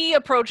 Like, he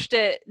approached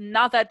it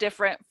not that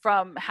different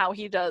from how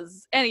he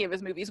does any of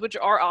his movies, which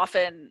are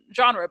often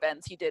genre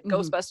bends. He did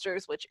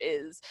Ghostbusters, which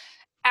is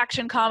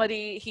action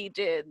comedy. He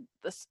did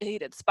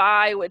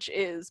Spy, which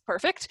is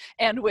perfect,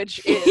 and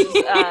which is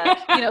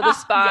the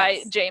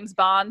spy James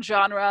Bond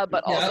genre,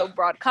 but also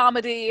broad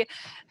comedy.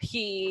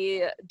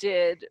 He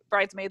did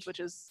Bridesmaids, which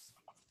is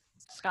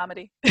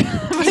comedy. He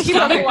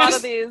wrote a lot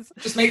of these.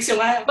 Just makes you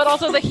laugh. But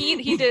also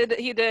he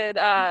did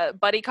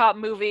buddy cop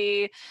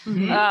movie.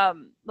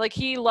 Like,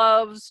 he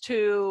loves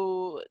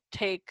to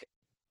take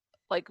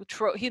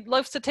he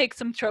loves to take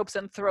some tropes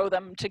and throw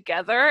them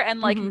together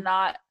and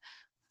not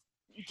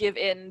give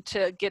in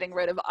to getting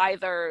rid of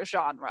either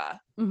genre.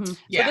 So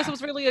this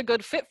was really a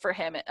good fit for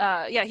him.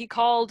 He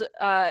called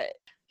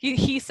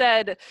he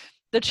said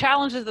the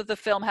challenge is that the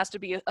film has to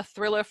be a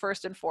thriller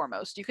first and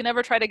foremost. You can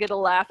never try to get a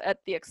laugh at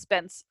the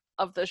expense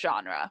of the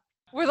genre.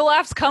 Where the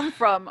laughs come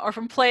from are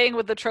from playing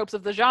with the tropes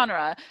of the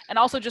genre, and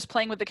also just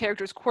playing with the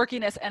character's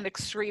quirkiness and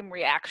extreme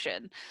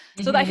reaction.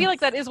 So I feel like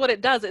that is what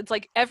it does. It's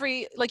like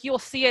you'll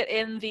see it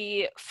in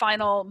the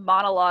final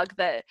monologue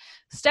that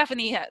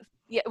Stephanie has.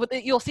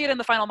 You'll see it in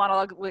the final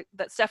monologue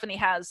that Stephanie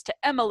has to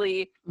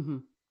Emily,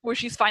 where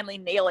she's finally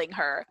nailing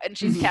her and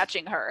she's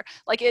catching her.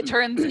 Like, it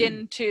turns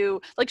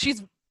into, like,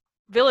 she's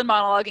villain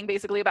monologuing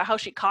basically about how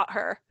she caught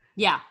her.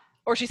 Yeah.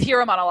 Or she's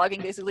hero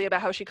monologuing basically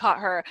about how she caught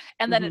her.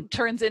 And then it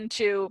turns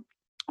into,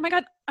 oh my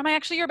God, am I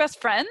actually your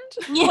best friend?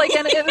 Like,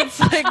 and it's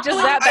like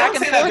just that back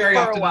and forth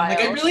for a while. Like,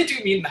 I really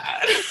do mean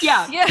that.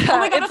 Yeah. Oh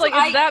my God,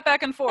 it's that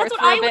back and forth.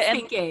 That's what I was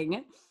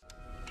thinking.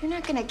 You're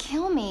not gonna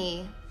kill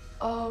me.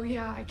 Oh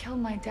yeah, I killed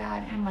my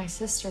dad and my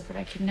sister, but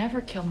I could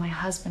never kill my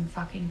husband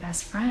fucking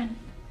best friend.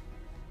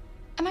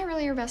 Am I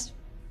really your best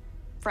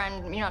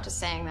friend? You're not just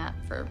saying that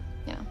for,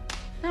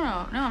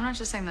 No, I'm not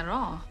just saying that at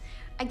all.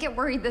 I get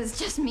worried that it's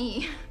just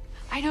me.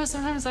 I know,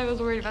 sometimes I was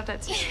worried about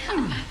that too.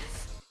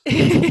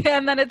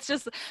 And then it's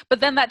just, but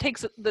then that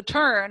takes the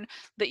turn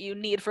that you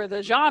need for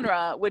the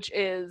genre, which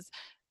is,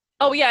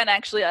 oh yeah, and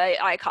actually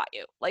I caught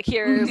you. Like,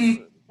 here's,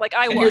 like,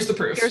 I won. Here's the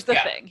proof. Here's the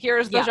thing.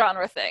 Here's the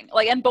genre thing.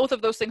 Like, and both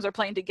of those things are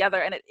playing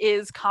together, and it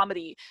is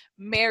comedy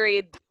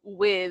married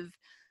with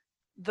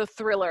the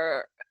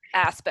thriller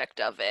aspect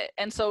of it.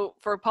 And so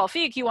for Paul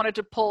Feig, he wanted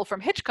to pull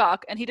from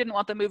Hitchcock, and he didn't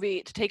want the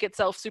movie to take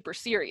itself super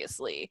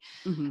seriously,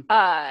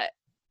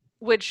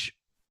 which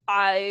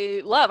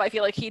I love. I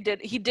feel like he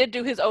did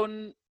do his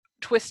own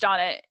twist on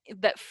it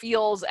that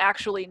feels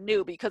actually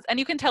new, because, and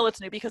you can tell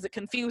it's new because it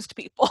confused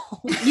people.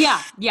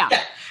 Yeah.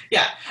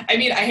 I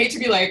mean, I hate to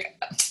be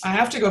like, I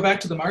have to go back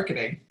to the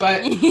marketing,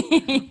 but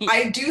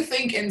I do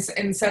think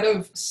instead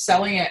of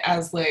selling it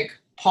as like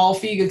Paul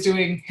Feig is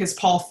doing his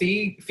Paul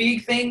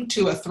Feig thing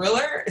to a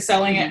thriller,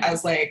 selling it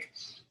as like,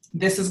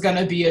 this is going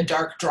to be a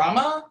dark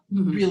drama,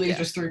 really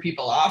just threw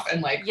people off.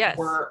 And like,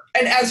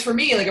 and as for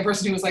me, like a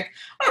person who was like,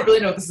 I don't really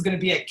know what this is going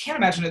to be. I can't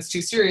imagine it's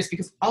too serious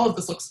because all of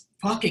this looks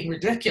fucking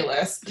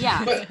ridiculous.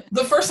 Yeah. But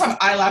the first time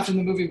I laughed in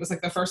the movie was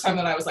like the first time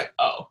that I was like,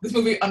 oh, this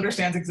movie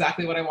understands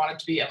exactly what I want it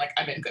to be. And like,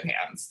 I'm in good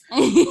hands.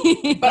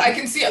 But I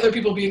can see other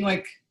people being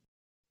like,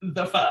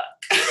 the fuck?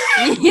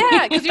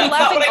 Yeah, because you're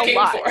laughing a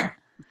lot.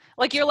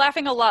 Like, you're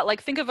laughing a lot.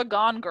 Like, think of a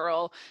Gone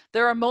Girl.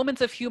 There are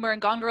moments of humor,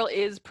 and Gone Girl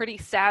is pretty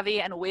savvy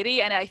and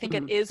witty, and I think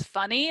it is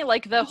funny.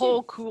 Like, the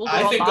whole cool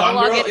girl monologue. I think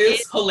Gone Girl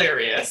is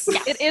hilarious.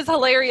 It is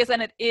hilarious,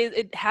 and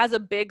it has a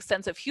big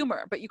sense of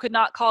humor, but you could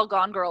not call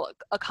Gone Girl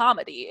a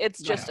comedy.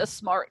 It's just a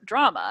smart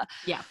drama.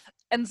 Yeah.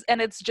 And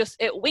it's just,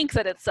 it winks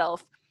at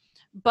itself,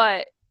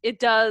 but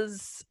it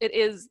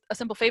is A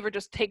Simple Favor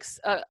just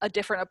takes a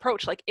different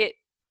approach. Like,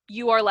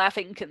 you are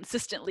laughing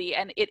consistently,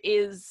 and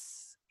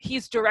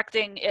he's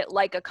directing it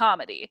like a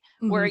comedy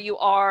where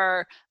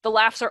the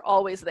laughs are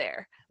always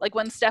there. Like,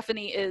 when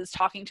Stephanie is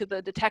talking to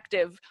the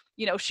detective,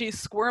 she's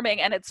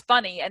squirming and it's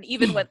funny. And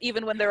even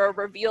when there are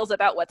reveals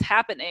about what's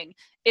happening,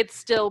 it's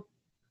still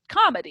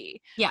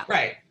comedy. Yeah.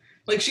 Right.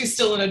 Like, she's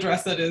still in a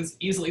dress that is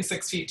easily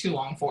 6 feet too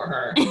long for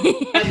her.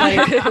 And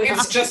like,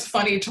 it's just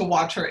funny to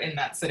watch her in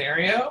that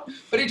scenario.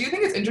 But I do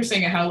think it's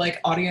interesting how like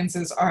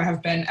audiences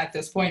have been at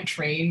this point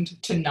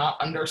trained to not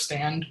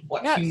understand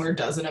what humor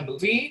does in a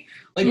movie.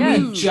 Like,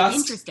 we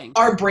just,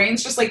 our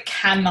brains just like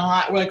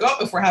cannot, we're like, oh,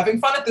 if we're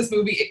having fun at this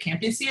movie, it can't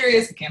be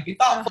serious, it can't be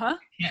thoughtful, it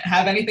can't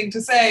have anything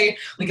to say.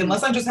 Like,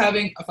 unless I'm just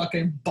having a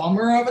fucking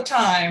bummer of a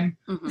time,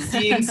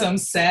 seeing some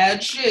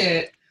sad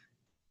shit,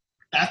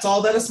 that's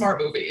all that a smart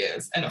movie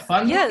is. And a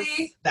fun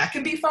movie, that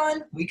can be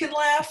fun, we can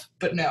laugh,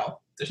 but no,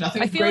 there's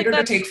nothing greater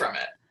to take from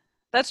it.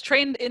 That's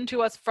trained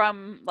into us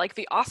from like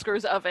the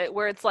Oscars of it,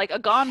 where it's like a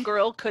Gone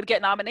Girl could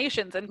get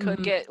nominations and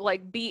could get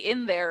like be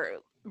in there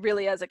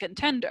really as a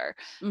contender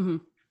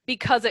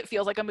because it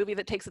feels like a movie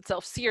that takes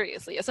itself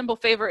seriously. A Simple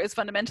Favor is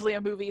fundamentally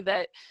a movie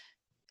that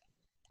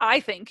I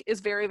think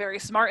is very, very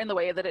smart in the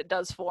way that it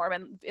does form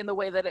and in the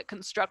way that it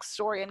constructs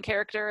story and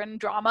character and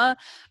drama,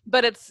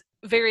 but it's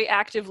very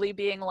actively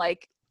being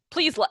like,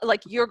 please,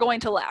 like, you're going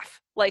to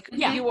laugh. Like,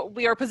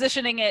 we are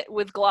positioning it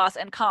with gloss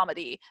and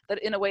comedy that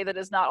in a way that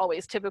is not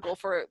always typical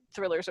for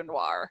thrillers or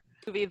noir.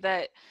 Movie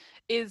that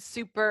is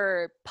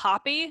super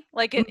poppy,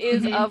 like it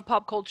is of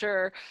pop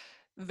culture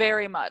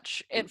very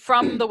much,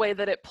 from the way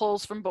that it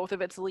pulls from both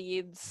of its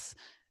leads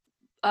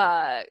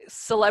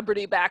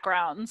celebrity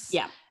backgrounds,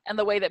 and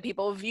the way that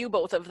people view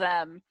both of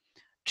them,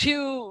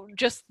 to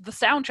just the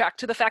soundtrack,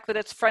 to the fact that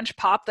it's French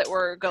pop that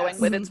we're going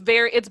with.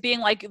 It's being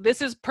like,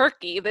 this is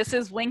perky, this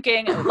is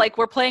winking, like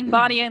we're playing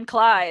Bonnie and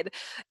Clyde,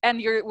 and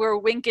we're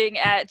winking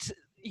at,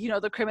 you know,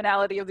 the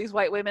criminality of these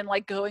white women,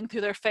 like going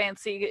through their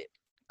fancy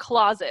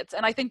closets.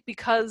 And I think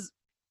because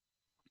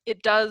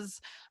it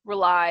does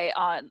rely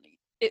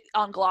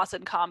on gloss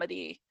and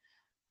comedy,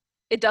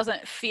 it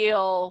doesn't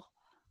feel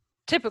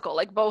typical.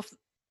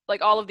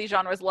 Like all of these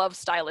genres love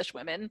stylish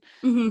women,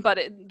 but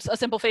A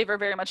Simple Favor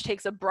very much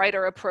takes a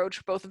brighter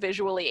approach, both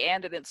visually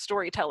and in its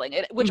storytelling.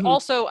 Which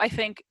also, I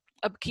think,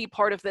 a key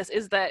part of this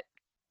is that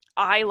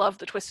I love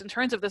the twists and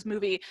turns of this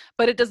movie,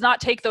 but it does not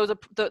take those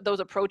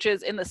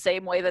approaches in the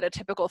same way that a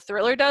typical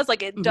thriller does.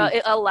 Like it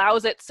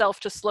allows itself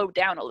to slow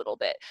down a little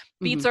bit.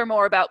 Beats are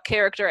more about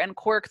character and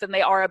quirk than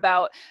they are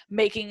about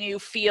making you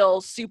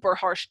feel super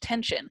harsh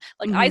tension.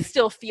 Like I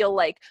still feel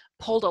like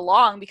pulled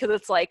along, because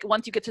it's like,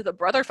 once you get to the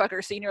brother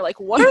fucker scene, you're like,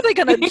 what are they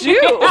gonna do?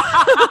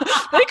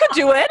 They could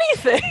do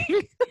anything.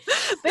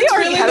 They it's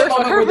already really had the her moment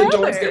fuck her where the brother.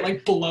 doors get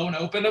like blown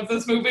open of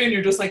this movie, and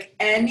you're just like,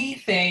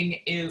 anything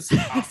is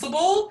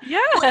possible.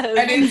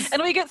 Yes.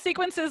 And we get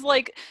sequences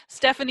like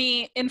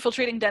Stephanie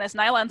infiltrating Dennis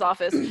Nyland's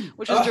office,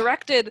 which is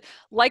directed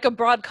like a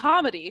broad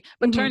comedy,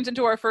 but turns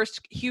into our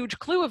first huge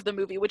clue of the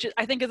movie, which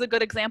I think is a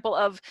good example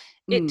of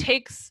it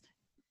takes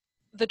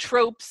the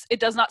tropes, it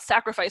does not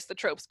sacrifice the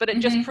tropes, but it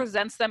just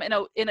presents them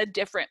in a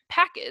different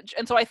package.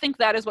 And so I think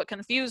that is what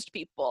confused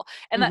people,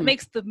 and that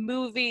makes the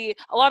movie,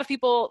 a lot of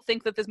people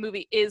think that this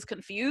movie is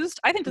confused.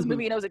 I think this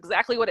movie knows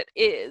exactly what it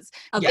is.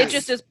 It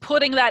just is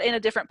putting that in a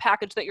different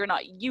package that you're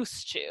not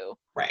used to.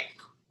 Right.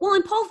 Well,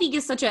 and Paul Feig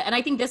is and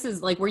I think this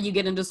is like where you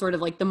get into sort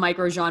of like the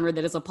micro genre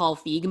that is a Paul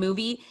Feig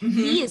movie.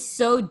 He is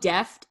so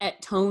deft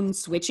at tone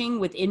switching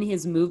within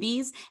his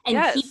movies.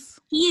 And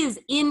he is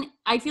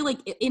I feel like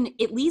in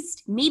at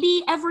least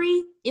maybe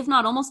every, if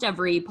not almost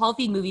every Paul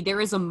Feig movie,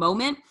 there is a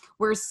moment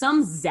where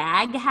some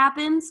zag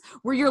happens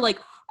where you're like,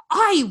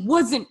 I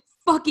wasn't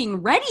fucking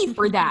ready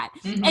for that.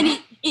 And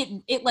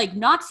it like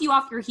knocks you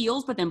off your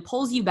heels, but then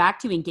pulls you back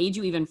to engage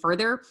you even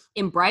further.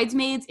 In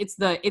Bridesmaids, it's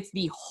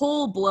the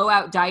whole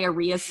blowout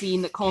diarrhea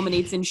scene that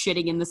culminates in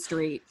shitting in the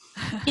street.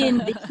 In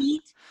The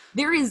Heat,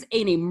 there is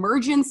an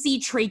emergency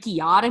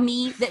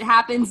tracheotomy that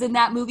happens in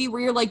that movie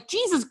where you're like,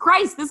 Jesus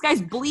Christ, this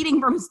guy's bleeding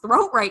from his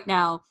throat right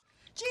now.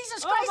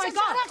 Jesus Christ,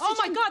 oh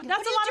my god,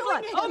 that's a lot of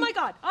blood. Oh my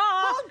god.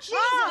 Oh, Jesus.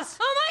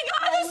 Oh my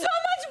god, there's so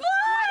much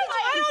blood.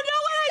 I don't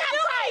know what I'm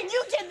doing.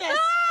 You did this.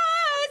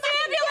 The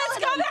ambulance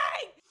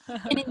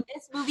coming. And in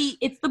this movie,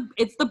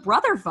 it's the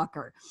brother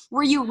fucker,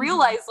 where you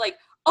realize like,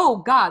 oh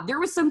God, there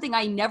was something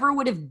I never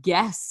would have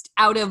guessed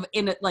out of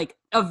in like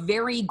a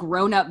very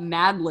grown up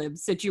Mad Lib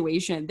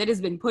situation that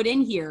has been put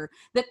in here,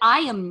 that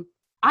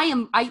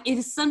it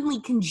is suddenly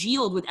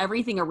congealed with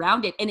everything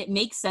around it, and it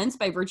makes sense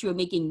by virtue of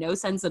making no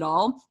sense at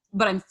all,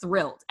 but I'm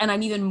thrilled, and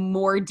I'm even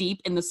more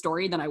deep in the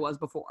story than I was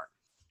before.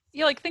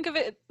 Yeah, like think of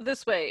it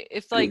this way.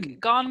 It's like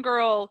Gone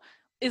Girl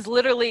is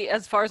literally,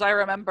 as far as I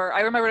remember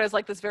it as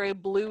like this very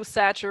blue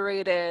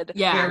saturated,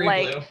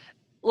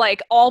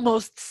 like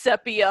almost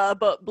sepia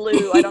but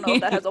blue. I don't know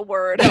if that has a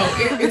word. No,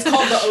 it's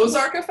called the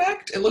Ozark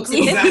effect. It looks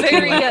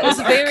exactly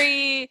it's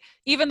very,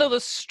 even though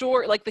the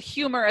story, like the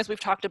humor, as we've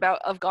talked about,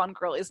 of Gone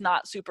Girl is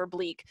not super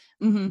bleak.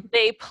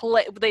 They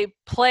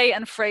play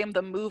and frame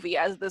the movie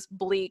as this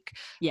bleak,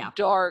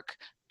 dark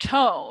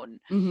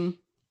tone.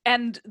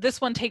 And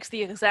this one takes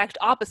the exact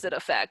opposite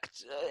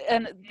effect,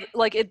 and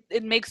like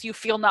it makes you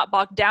feel not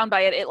bogged down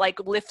by it. It like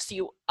lifts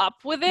you up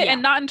with it,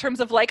 and not in terms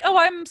of like, oh,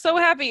 I'm so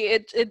happy.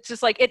 It's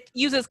just like it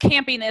uses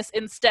campiness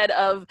instead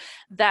of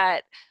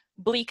that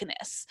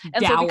bleakness.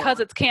 And so because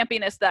it's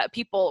campiness, that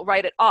people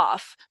write it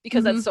off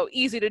because that's so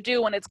easy to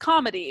do when it's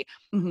comedy.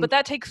 But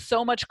that takes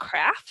so much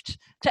craft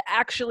to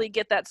actually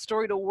get that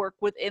story to work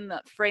within the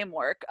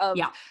framework of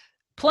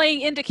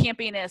playing into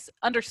campiness,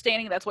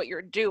 understanding that's what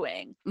you're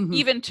doing,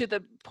 even to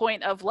the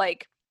point of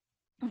like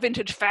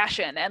vintage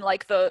fashion, and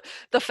like the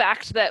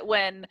fact that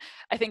when,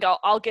 I think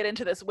I'll get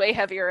into this way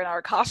heavier in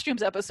our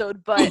costumes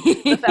episode, but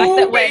the fact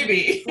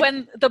that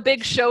when the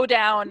big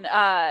showdown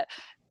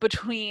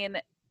between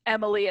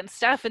Emily and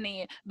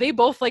Stephanie, they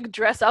both like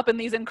dress up in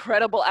these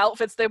incredible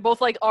outfits. They both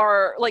like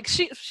are like,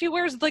 she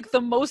wears like the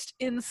most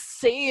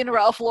insane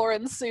Ralph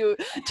Lauren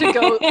suit to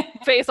go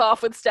face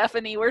off with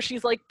Stephanie, where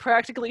she's like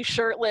practically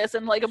shirtless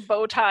and like a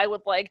bow tie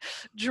with like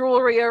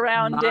jewelry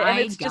around it, and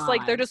it's just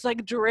like they're just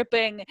like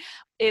dripping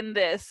in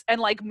this,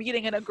 and like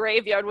meeting in a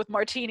graveyard with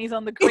martinis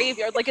on the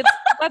graveyard. Like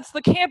that's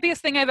the campiest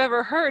thing I've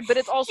ever heard, but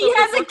it's also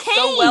it works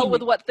so well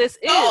with what this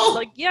is.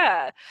 Like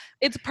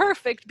it's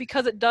perfect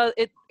because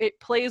it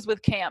plays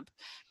with camp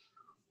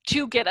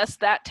to get us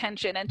that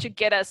tension and to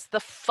get us the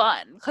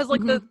fun. Because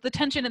like the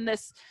tension in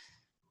this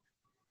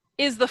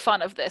is the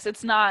fun of this.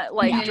 It's not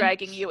like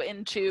dragging you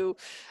into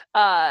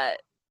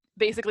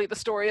basically the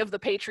story of the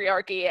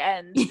patriarchy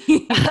and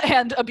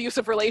and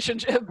abusive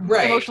relationship,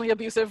 emotionally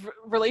abusive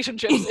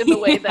relationships in the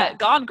way that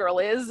Gone Girl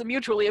is,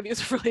 mutually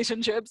abusive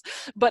relationships.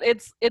 But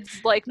it's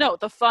like, no,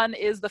 the fun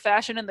is the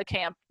fashion and the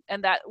camp,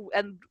 and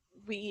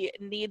we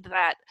need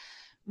that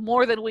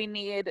more than we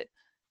need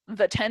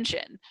the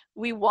tension.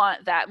 We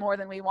want that more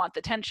than we want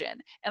the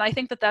tension. And I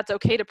think that that's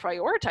okay to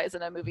prioritize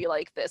in a movie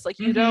like this. Like,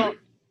 you don't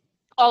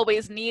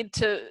always need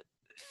to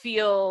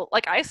feel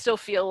like, I still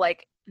feel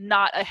like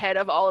not ahead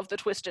of all of the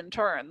twists and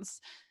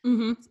turns,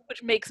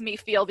 which makes me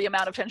feel the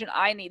amount of tension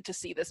I need to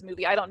see this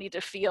movie. I don't need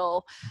to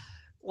feel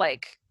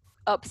like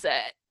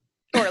upset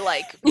or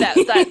like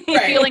that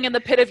feeling in the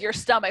pit of your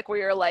stomach where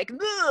you're like,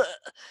 ugh.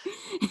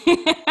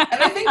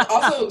 And I think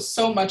also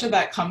so much of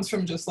that comes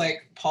from just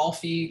like Paul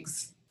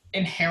Feig's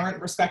inherent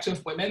respect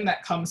of women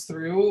that comes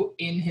through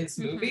in his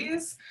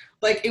movies.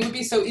 Like, it would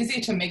be so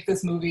easy to make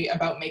this movie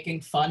about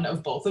making fun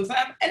of both of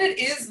them, and it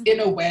is in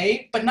a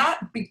way, but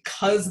not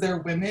because they're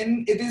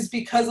women. It is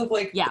because of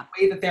like the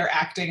way that they're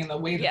acting and the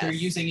way that they're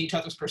using each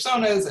other's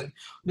personas and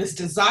this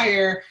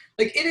desire.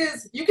 Like, it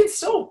is, you can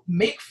still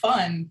make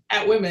fun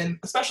at women,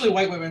 especially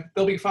white women.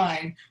 They'll be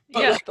fine.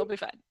 But they'll be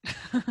fine.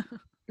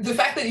 The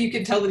fact that you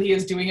can tell that he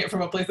is doing it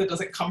from a place that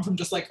doesn't come from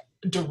just like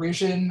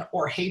derision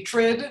or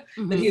hatred,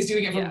 that he is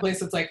doing it from a place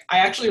that's like, I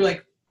actually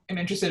like am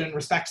interested and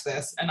respect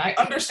this, and I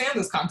understand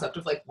this concept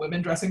of like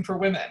women dressing for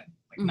women,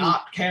 like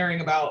not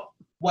caring about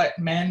what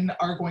men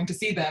are going to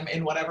see them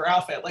in whatever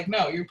outfit. Like,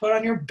 no, you put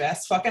on your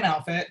best fucking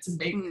outfit to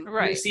make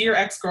you see your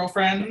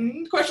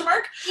ex-girlfriend at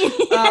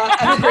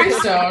the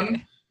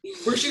gravestone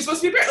where she's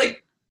supposed to be buried.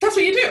 Like, that's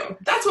what you do.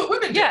 That's what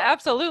women do. Yeah,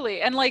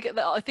 absolutely. And like,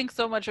 I think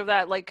so much of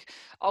that, like,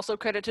 also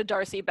credit to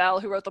Darcy Bell,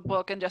 who wrote the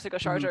book, and Jessica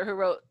Sharger, who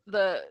wrote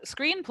the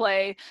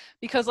screenplay,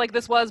 because like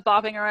this was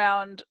bopping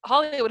around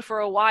Hollywood for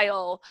a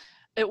while.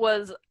 It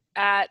was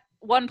at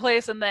one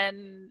place and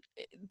then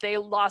they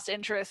lost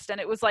interest.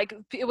 And it was like,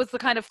 it was the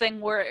kind of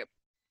thing where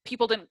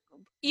people didn't,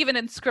 even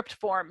in script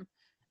form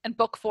and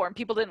book form,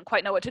 people didn't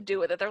quite know what to do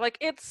with it. They're like,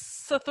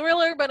 it's a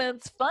thriller, but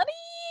it's funny.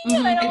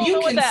 And I don't know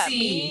what that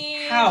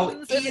means.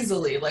 How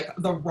easily like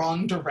the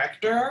wrong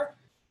director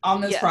on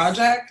this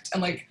project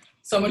and like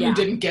someone who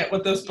didn't get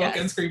what this book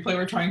and screenplay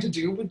were trying to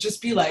do would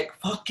just be like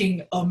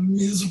fucking a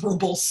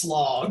miserable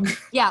slog.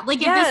 Yeah, like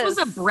if this was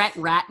a Brett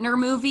Ratner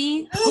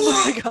movie.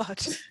 Oh my God.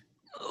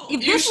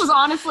 If this was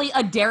honestly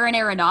a Darren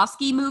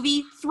Aronofsky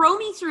movie, throw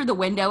me through the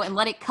window and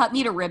let it cut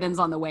me to ribbons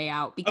on the way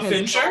out.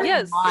 Because,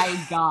 oh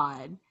my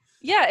God.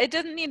 Yeah, it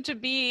didn't need to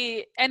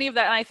be any of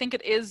that. And I think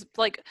it is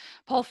like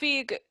Paul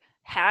Feig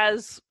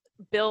has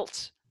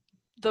built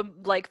the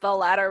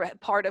latter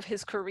part of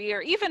his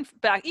career, even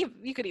back,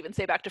 you could even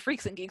say back to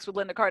Freaks and Geeks with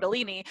Linda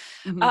Cardellini,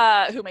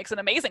 who makes an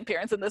amazing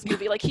appearance in this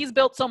movie. Like, he's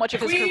built so much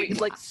of his career,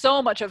 like so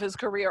much of his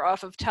career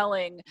off of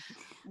telling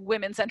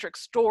women-centric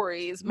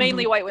stories,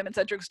 mainly white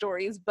women-centric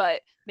stories, but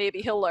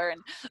maybe he'll learn.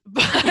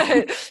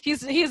 But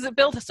he's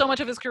built so much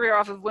of his career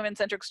off of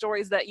women-centric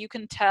stories that you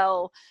can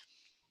tell,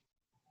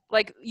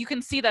 like, you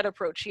can see that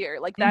approach here.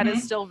 Like, that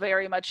is still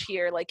very much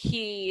here. Like,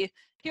 he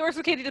works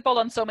with Katie Dippold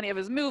on so many of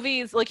his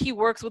movies. Like, he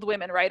works with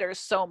women writers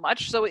so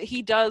much. So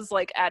he does,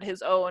 like, add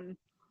his own,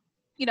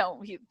 you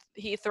know,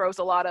 he throws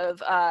a lot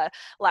of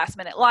last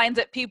minute lines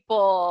at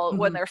people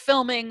when they're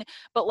filming.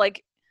 But,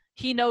 like,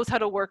 he knows how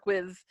to work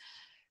with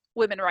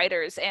women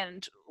writers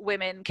and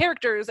women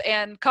characters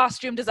and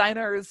costume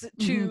designers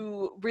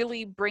to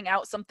really bring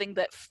out something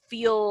that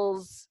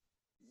feels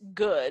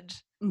good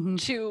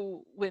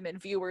to women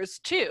viewers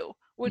too,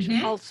 which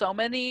so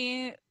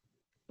many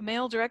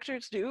male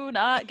directors do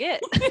not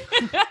get.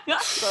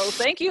 So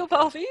thank you,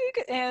 Paul Feig,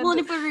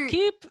 and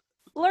keep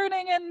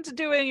learning and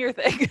doing your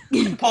thing.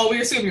 Paul,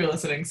 we assume you're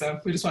listening, so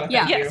we just want to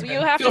thank you. Yes, you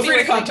have feel to free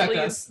to contact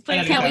us.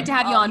 Can't wait to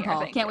have you on,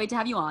 Paul. Can't wait to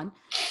have you on.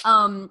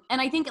 And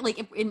I think,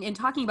 like, in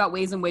talking about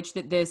ways in which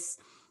that this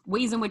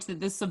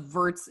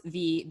subverts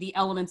the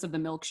elements of the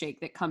milkshake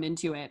that come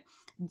into it,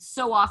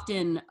 so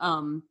often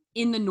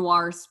in the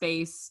noir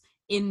space,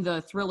 in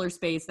the thriller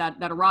space, that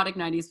erotic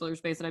 90s thriller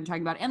space that I'm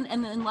talking about, and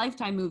in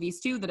Lifetime movies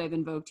too that I've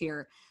invoked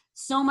here,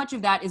 so much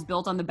of that is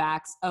built on the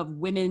backs of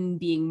women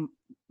being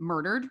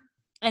murdered,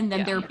 and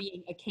then there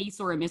being a case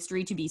or a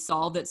mystery to be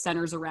solved that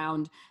centers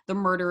around the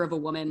murder of a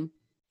woman.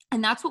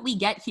 And that's what we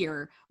get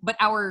here. But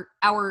our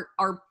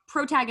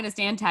protagonist,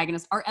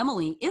 antagonist, our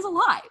Emily, is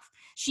alive.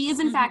 She is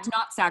in fact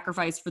not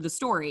sacrificed for the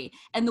story.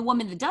 And the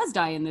woman that does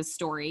die in this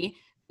story,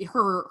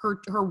 her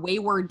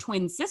wayward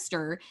twin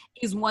sister,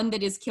 is one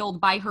that is killed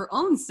by her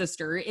own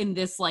sister in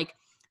this like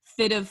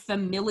fit of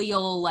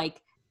familial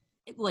like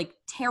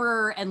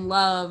terror and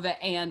love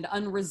and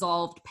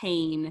unresolved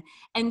pain.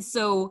 And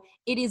so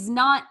it is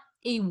not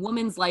a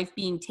woman's life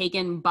being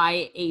taken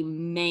by a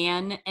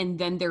man and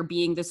then there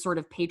being this sort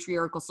of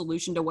patriarchal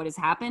solution to what has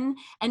happened.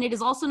 And it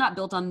is also not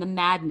built on the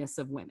madness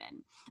of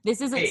women.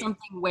 This isn't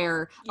something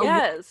where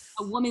a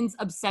woman's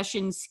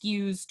obsession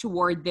skews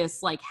toward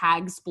this like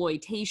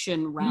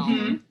hagsploitation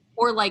realm.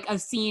 Or like a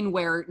scene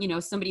where, you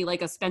know, somebody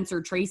like a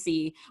Spencer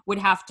Tracy would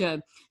have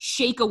to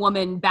shake a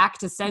woman back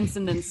to sense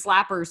and then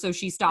slap her so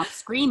she stops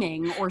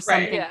screaming or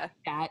something like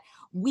that.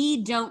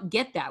 We don't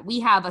get that.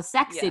 We have a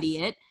sex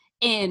idiot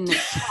in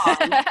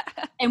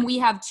and we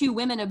have two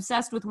women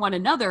obsessed with one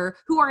another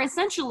who are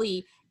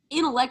essentially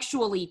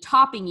intellectually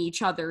topping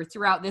each other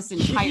throughout this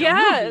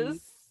entire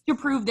movie to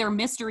prove their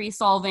mystery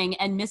solving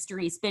and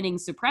mystery spinning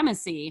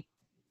supremacy.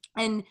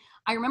 And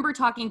I remember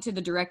talking to the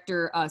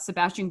director,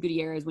 Sebastian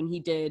Gutierrez, when he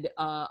did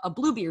a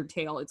Bluebeard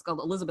tale. It's called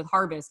Elizabeth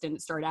Harvest, and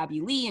it starred Abby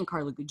Lee and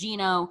Carla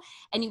Gugino.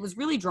 And he was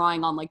really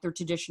drawing on like their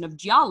tradition of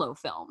giallo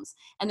films.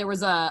 And there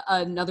was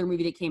another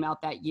movie that came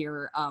out that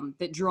year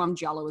that drew on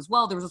giallo as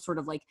well. There was a sort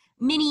of like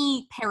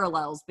mini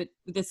parallels, but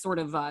this sort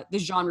of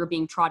this genre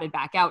being trotted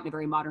back out in a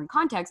very modern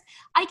context.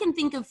 I can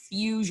think of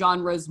few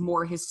genres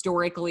more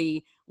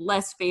historically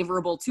less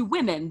favorable to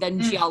women than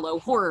giallo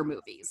horror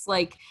movies.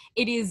 Like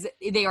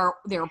they are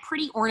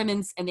pretty ornaments,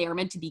 and they are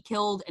meant to be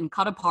killed and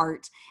cut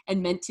apart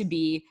and meant to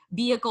be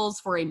vehicles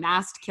for a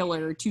masked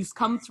killer to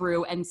come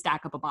through and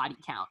stack up a body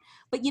count.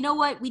 But you know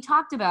what? We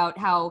talked about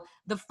how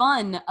the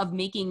fun of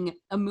making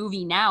a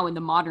movie now in the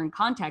modern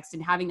context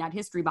and having that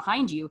history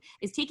behind you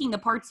is taking the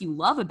parts you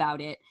love about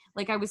it,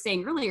 like I was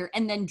saying earlier,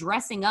 and then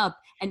dressing up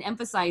and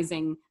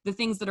emphasizing the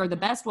things that are the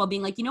best while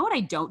being like, you know what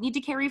I don't need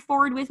to carry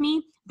forward with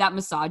me? That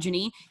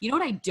misogyny. You know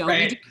what I don't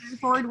need to carry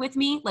forward with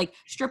me? Like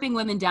stripping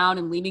women down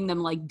and leaving them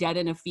like dead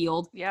in a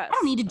field. I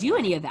don't need to do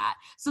any of that.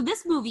 So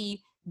this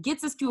movie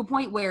gets us to a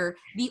point where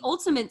the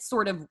ultimate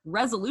sort of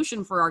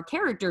resolution for our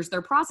characters,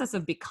 their process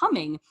of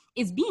becoming,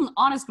 is being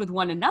honest with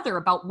one another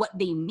about what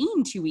they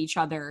mean to each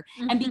other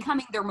and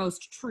becoming their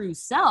most true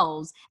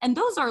selves. And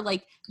those are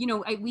like, you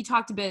know, we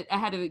talked a bit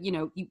ahead of, you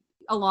know,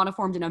 Alanna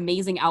formed an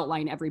amazing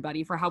outline,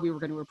 everybody, for how we were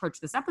going to approach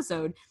this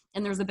episode.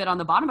 And there's a bit on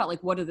the bottom about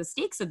like, what are the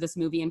stakes of this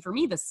movie? And for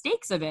me, the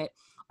stakes of it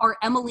are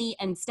Emily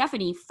and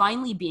Stephanie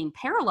finally being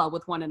parallel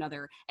with one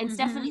another, and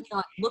Stephanie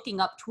not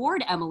looking up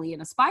toward Emily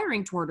and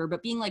aspiring toward her,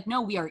 but being like,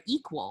 no, we are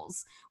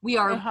equals. We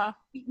are,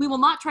 we will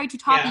not try to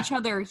top each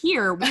other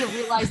here. We have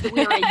realized that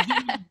we are a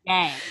yin and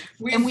yang,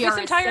 and we are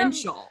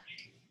essential.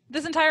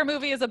 This entire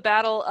movie is a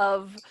battle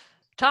of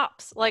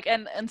tops, like,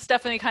 and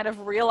Stephanie kind of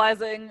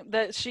realizing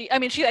that I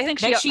think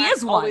she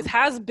is always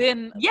has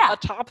been a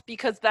top,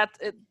 because that's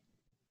it.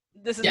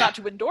 This is not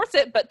to endorse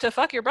it, but to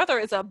fuck your brother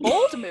is a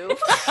bold move.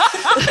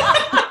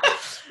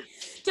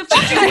 To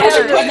fuck your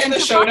brother, put in the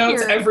show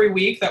notes every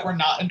week that we're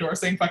not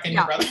endorsing fucking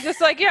your brother.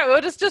 Just like,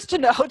 just to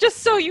know, just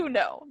so you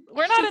know,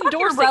 we're not endorsing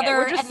your brother,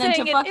 we're just and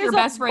then to fuck your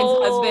best friend's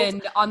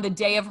husband on the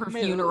day of her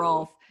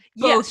funeral.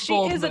 Yes, she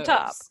is a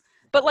top.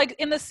 But like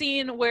in the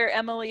scene where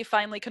Emily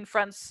finally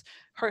confronts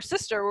her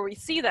sister, where we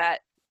see that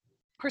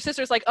her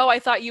sister's like, "Oh, I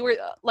thought you were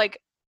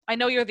like." I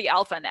know you're the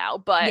alpha now,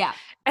 but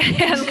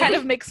and kind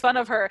of makes fun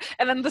of her.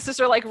 And then the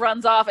sister like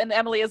runs off, and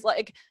Emily is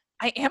like,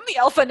 I am the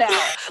alpha now.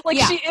 Like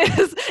she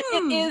is,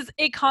 it is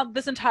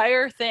this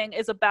entire thing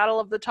is a battle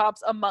of the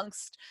tops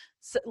amongst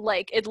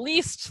like at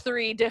least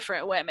 3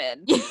 different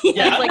women.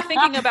 Like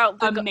thinking about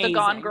the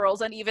Gone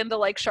Girls and even the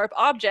like Sharp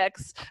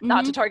Objects,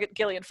 not to target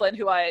Gillian Flynn,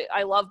 who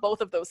I love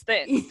both of those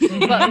things,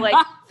 but like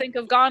think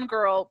of Gone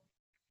Girl.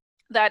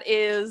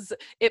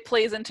 It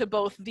plays into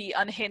both the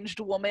unhinged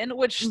woman,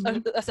 which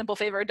a Simple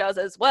Favor does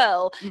as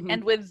well,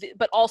 and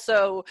but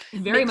also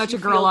very much a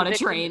girl on a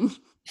train.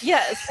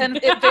 Yes, and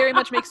it very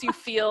much makes you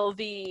feel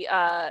the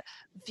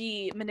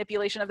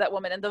manipulation of that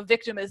woman, and the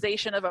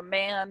victimization of a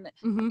man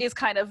is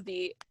kind of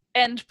the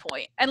end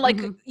point. And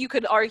like you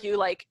could argue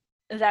like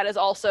that is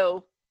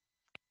also,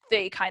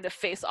 they kind of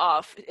face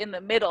off in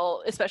the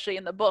middle, especially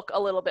in the book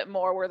a little bit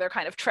more, where they're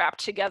kind of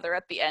trapped together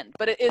at the end.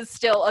 But it is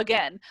still,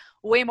 again,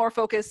 way more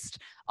focused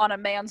on a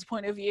man's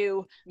point of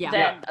view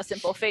than A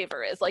Simple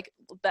Favor is. Like,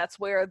 that's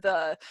where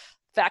the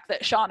fact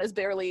that Sean is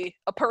barely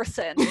a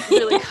person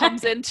really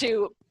comes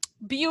into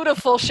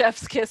beautiful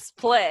chef's kiss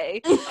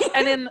play.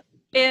 And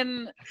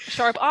in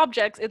Sharp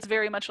Objects, it's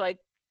very much like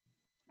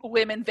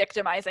women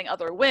victimizing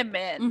other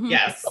women.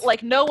 Yes. But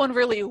like no one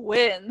really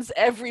wins,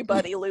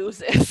 everybody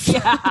loses.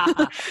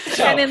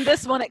 And in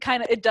this one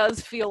it does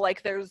feel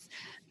like there's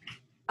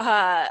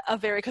a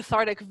very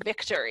cathartic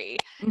victory.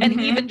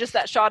 And even just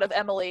that shot of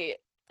Emily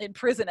in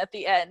prison at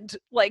the end,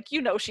 like,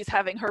 you know, she's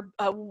having her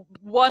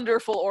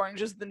wonderful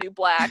Orange is the New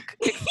Black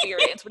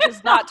experience, which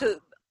is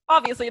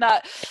obviously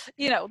not,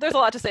 you know, there's a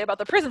lot to say about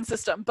the prison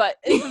system, but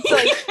it's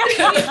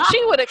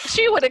like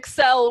she would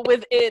excel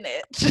within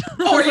it.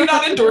 Oh, are you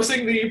not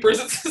endorsing the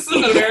prison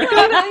system in America?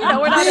 No,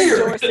 we're not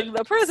endorsing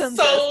the prison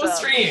system. So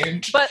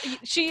strange. But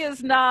she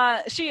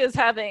is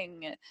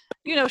having,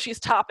 you know, she's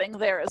topping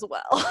there as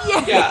well.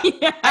 Yeah.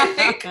 I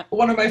think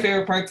one of my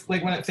favorite parts,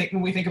 like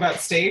when we think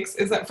about stakes,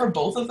 is that for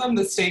both of them,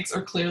 the stakes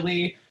are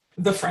clearly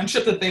the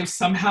friendship that they've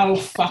somehow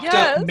fucked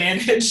up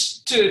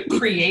managed to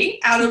create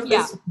out of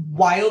this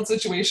wild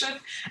situation.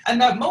 And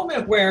that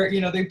moment where,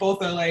 you know, they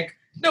both are like,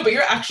 no, but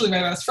you're actually my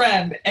best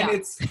friend. And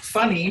it's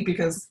funny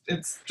because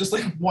it's just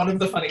like one of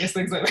the funniest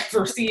things I've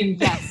ever seen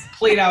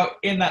played out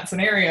in that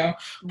scenario.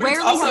 But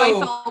rarely also, have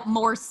I felt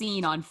more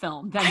seen on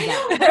film than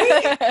that.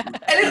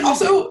 Right? And it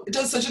also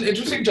does such an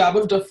interesting job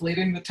of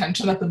deflating the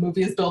tension that the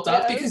movie has built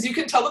up, because you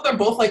can tell that they're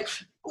both like,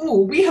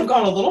 ooh, we have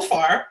gone a little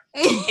far.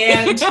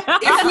 And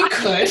if we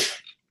could,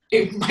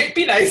 it might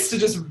be nice to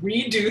just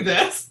redo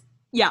this.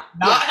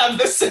 Not have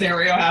this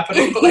scenario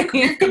happening, but like,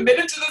 we've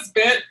committed to this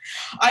bit.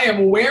 I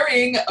am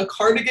wearing a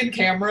cardigan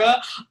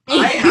camera.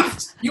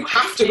 You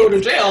have to go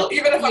to jail,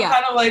 even if I'm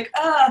kind of like,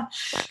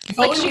 if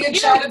only we had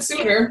chatted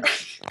sooner.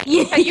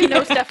 You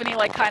know, Stephanie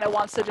like kind of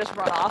wants to just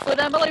run off with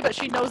Emily, but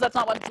she knows that's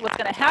not what's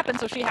going to happen,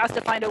 so she has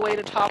to find a way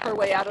to top her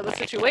way out of the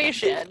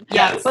situation.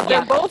 But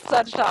they're both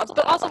such tops.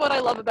 But also what I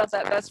love about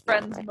that best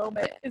friends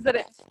moment is that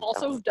it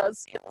also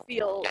does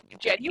feel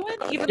genuine,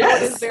 even though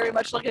it is very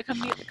much like a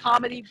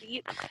comedy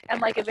beat,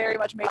 and like a very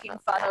much making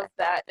fun of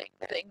that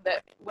thing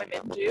that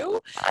women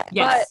do.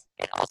 But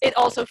it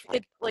also,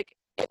 it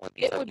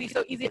would be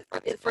so easy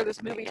for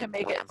this movie to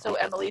make it so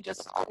Emily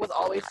just was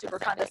always super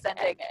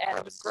condescending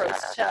and was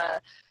gross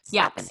to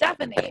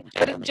Stephanie.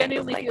 But it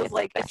genuinely feels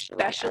like,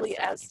 especially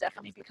as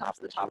Stephanie becomes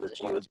the top that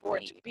she was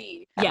born to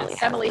be,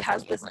 Emily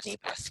has this deep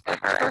respect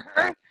for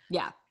her.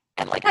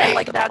 And like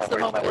that's the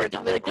moment where it's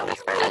really like, no,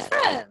 that's my best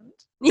friend.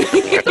 You're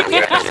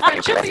my best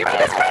friend. You're my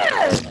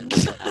best friend.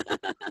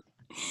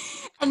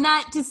 And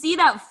that to see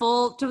that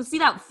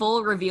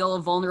full reveal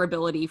of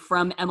vulnerability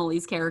from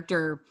Emily's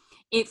character,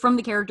 from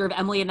the character of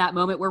Emily in that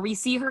moment where we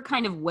see her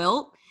kind of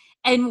wilt,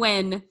 and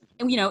when,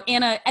 you know,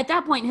 Anna at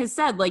that point has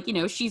said, like, you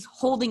know, she's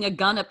holding a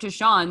gun up to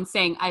Sean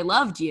saying, I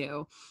loved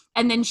you.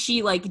 And then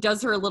she like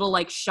does her little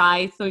like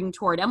shy thing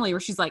toward Emily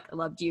where she's like, I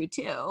loved you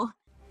too.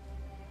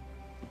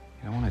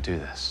 I don't want to do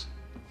this.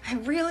 I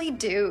really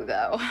do,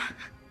 though.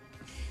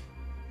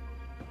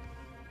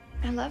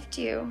 I loved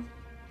you.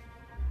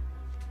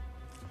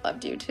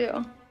 Loved you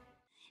too.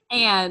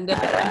 And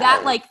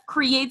that like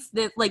creates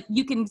the, like,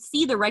 you can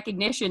see the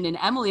recognition in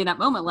Emily in that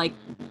moment, like,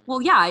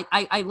 well, yeah,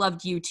 I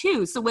loved you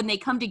too. So when they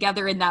come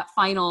together in that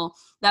final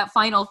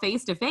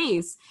face to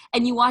face,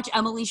 and you watch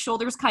Emily's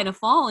shoulders kind of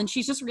fall, and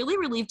she's just really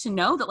relieved to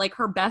know that like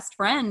her best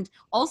friend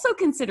also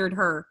considered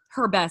her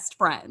best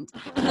friend,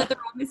 and that they're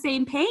on the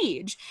same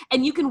page.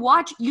 And you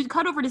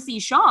cut over to see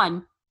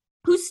Sean,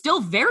 who's still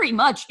very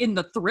much in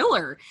the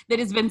thriller that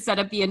has been set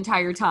up the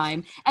entire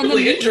time. And then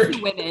these two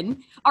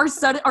women are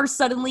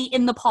suddenly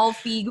in the Paul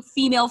Feig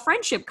female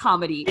friendship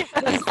comedy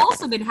that has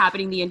also been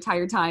happening the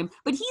entire time,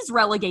 but he's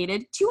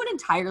relegated to an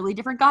entirely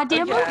different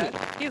goddamn movie.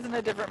 He's in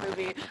a different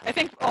movie. I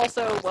think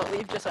also what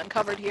we've just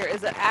uncovered here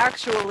is that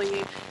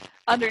actually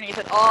underneath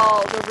it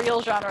all, the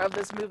real genre of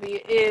this movie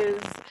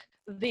is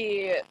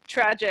the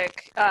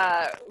tragic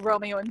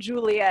Romeo and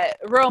Juliet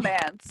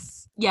romance.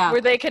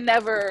 Where they can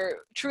never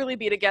truly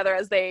be together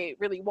as they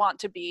really want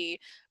to be,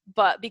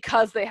 but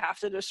because they have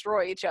to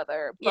destroy each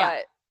other.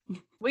 But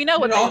we know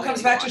what it all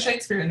comes back to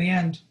Shakespeare in the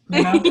end.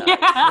 You know?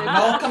 It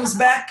all comes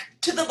back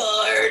to the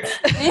Lord.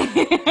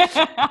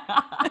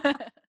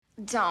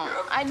 Don't.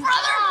 Brother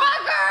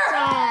fucker!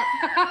 Don't.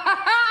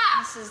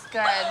 This is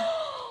good.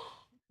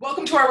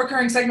 Welcome to our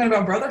recurring segment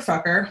about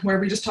Brotherfucker, where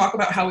we just talk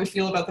about how we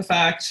feel about the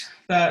fact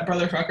that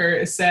Brotherfucker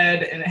is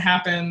said and it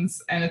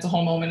happens and it's a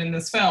whole moment in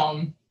this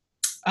film.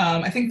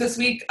 I think this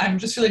week I'm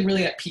just feeling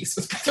really at peace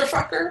with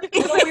Brotherfucker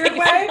in a weird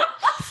way.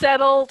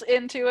 Settled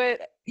into it.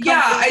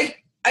 Yeah,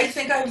 I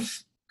think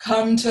I've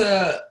come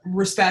to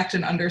respect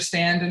and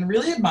understand and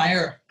really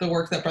admire the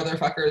work that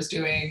Brotherfucker is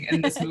doing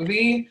in this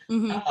movie,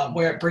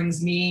 where it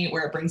brings me,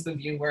 where it brings the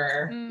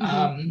viewer,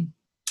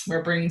 where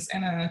it brings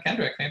Anna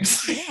Kendrick,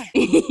 famously.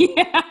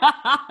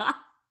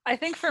 I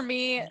think for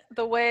me,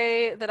 the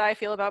way that I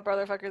feel about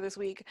Brotherfucker this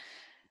week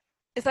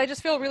is I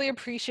just feel really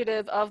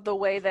appreciative of the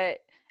way that,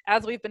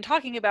 as we've been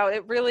talking about,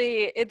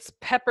 it's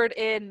peppered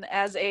in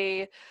as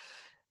a,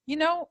 you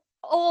know,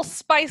 a little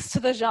spice to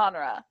the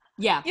genre.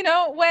 Yeah. You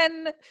know,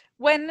 when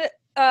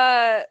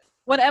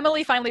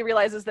Emily finally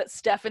realizes that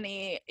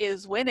Stephanie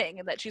is winning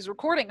and that she's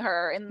recording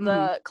her in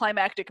the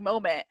climactic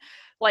moment,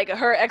 like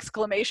her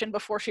exclamation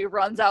before she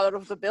runs out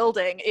of the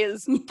building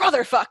is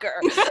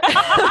Brotherfucker. And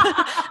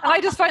I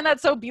just find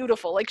that so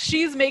beautiful. Like,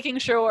 she's making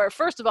sure,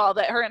 first of all,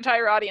 that her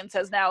entire audience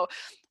has now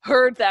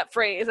heard that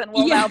phrase and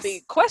will now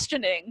be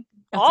questioning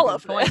all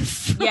of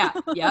this.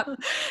 Yep.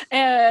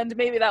 And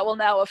maybe that will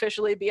now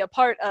officially be a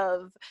part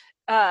of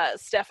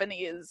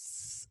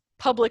Stephanie's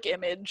public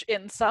image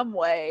in some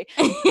way.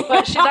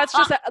 But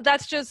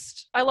that's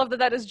just I love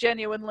that is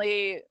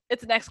genuinely,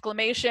 it's an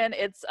exclamation,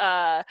 it's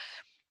a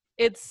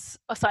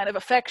sign of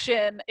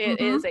affection,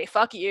 it is a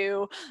fuck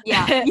you.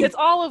 Yeah. It's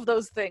all of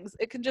those things.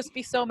 It can just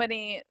be so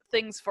many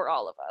things for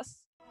all of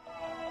us.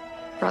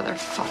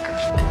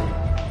 Brotherfucker.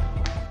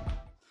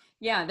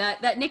 Yeah,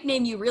 that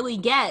nickname you really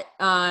get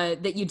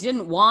that you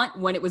didn't want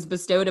when it was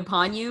bestowed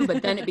upon you,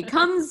 but then it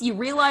becomes, you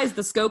realize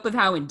the scope of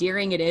how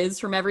endearing it is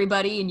from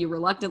everybody, and you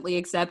reluctantly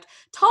accept,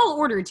 tall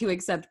order to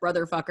accept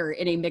brotherfucker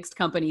in a mixed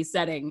company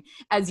setting.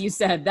 As you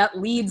said, that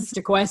leads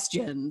to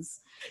questions.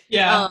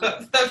 Yeah,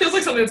 that feels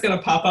like something that's going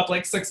to pop up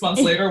like 6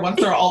 months later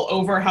once they're all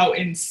over how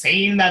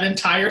insane that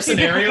entire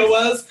scenario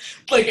was.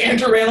 Like,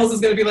 Andrew Rannells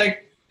is going to be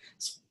like,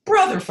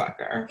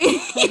 brotherfucker.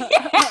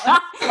 Yeah.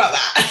 About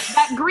that.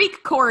 That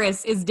Greek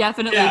chorus is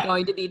definitely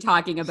going to be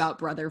talking about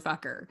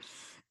brotherfucker.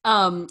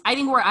 I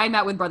think where I'm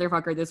at with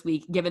brotherfucker this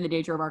week, given the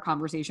nature of our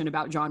conversation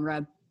about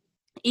genre,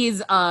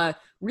 is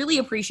really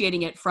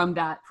appreciating it from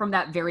that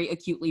very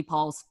acutely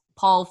Paul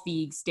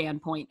Feig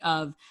standpoint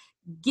of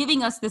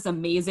giving us this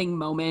amazing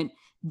moment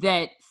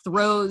that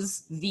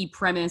throws the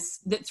premise,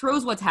 that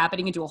throws what's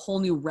happening into a whole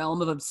new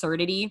realm of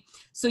absurdity.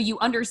 So you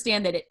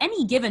understand that at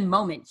any given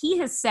moment, he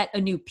has set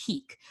a new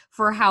peak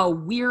for how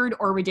weird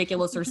or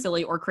ridiculous or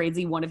silly or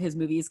crazy one of his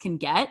movies can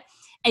get.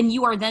 And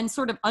you are then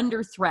sort of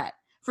under threat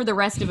for the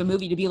rest of a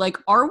movie to be like,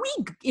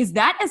 is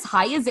that as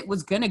high as it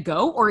was going to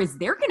go? Or is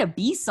there going to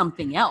be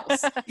something else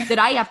that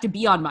I have to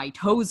be on my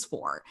toes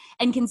for?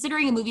 And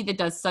considering a movie that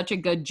does such a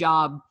good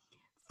job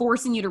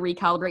forcing you to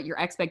recalibrate your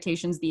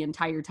expectations the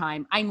entire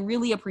time, I'm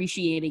really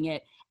appreciating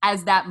it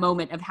as that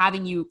moment of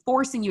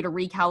forcing you to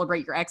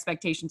recalibrate your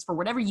expectations for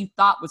whatever you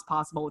thought was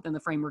possible within the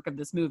framework of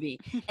this movie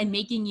and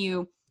making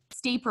you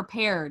stay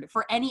prepared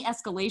for any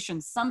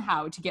escalation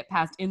somehow to get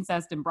past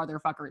incest and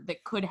brotherfucker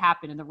that could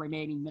happen in the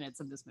remaining minutes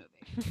of this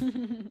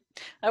movie.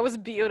 That was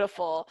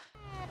beautiful.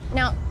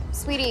 Now,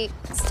 sweetie,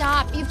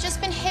 stop. You've just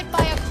been hit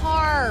by a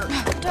car.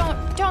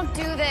 Don't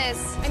do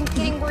this. I'm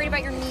getting worried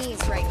about your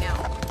knees right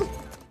now.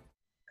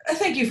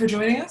 Thank you for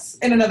joining us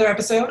in another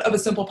episode of A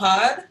Simple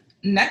Pod.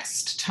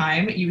 Next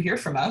time you hear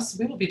from us,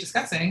 we will be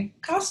discussing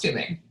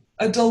costuming,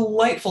 a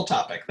delightful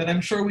topic that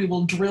I'm sure we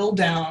will drill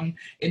down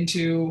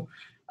into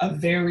a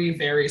very,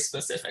 very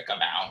specific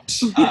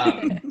amount.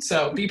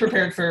 So be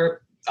prepared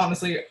for,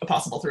 honestly, a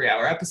possible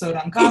 3-hour episode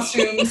on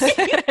costumes.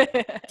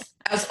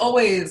 As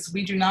always,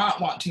 we do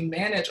not want to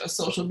manage a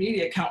social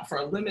media account for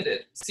a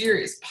limited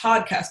series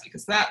podcast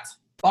because that's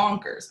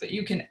bonkers, but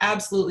you can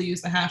absolutely use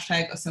the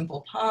hashtag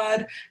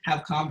 #ASimplePod,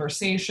 have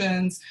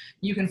conversations.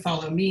 You can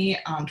follow me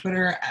on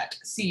Twitter at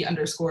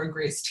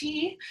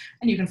C_GraceT,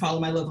 and you can follow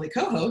my lovely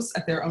co-hosts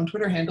at their own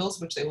Twitter handles,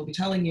 which they will be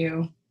telling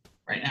you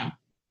right now.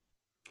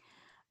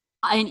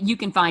 And you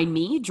can find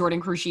me,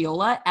 Jordan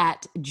Crucchiola,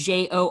 at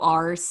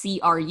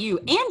JORCRU.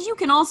 And you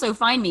can also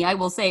find me, I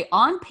will say,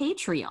 on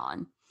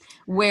Patreon,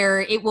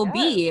 where it will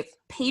be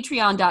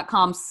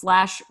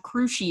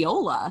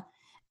patreon.com/Crucchiola.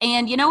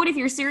 And you know what? If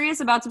you're serious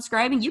about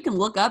subscribing, you can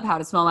look up how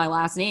to spell my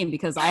last name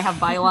because I have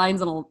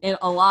bylines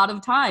a lot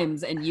of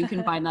times, and you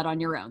can find that on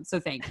your own. So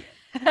thank you.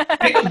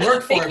 Make them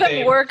work for Make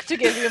them work to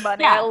give you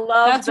money. Yeah, I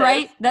love that's this.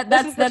 right.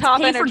 That's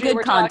top pay for energy good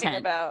we're content. talking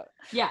about.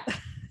 Yeah.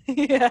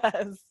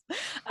 Yes.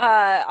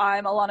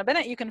 I'm Alanna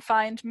Bennett. You can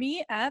find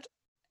me at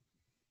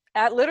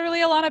literally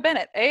Alanna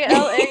Bennett.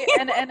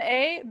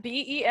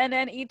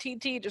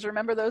 ALANNABENNETT. Just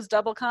remember those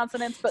double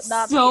consonants, but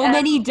not so the N.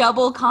 many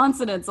double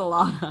consonants,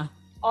 Alanna.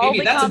 All Maybe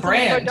the that's a consonants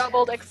are brand.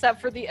 doubled except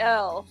for the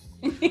L.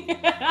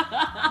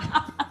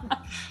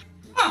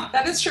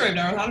 That is true. I've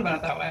never thought about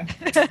it that way.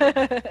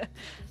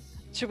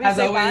 Should we As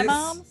say always, bye,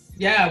 moms?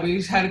 Yeah,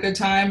 we've had a good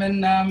time,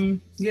 and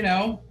bye,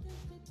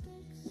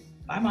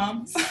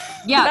 moms.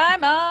 Yeah. Bye,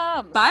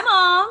 moms. Bye,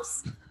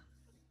 moms.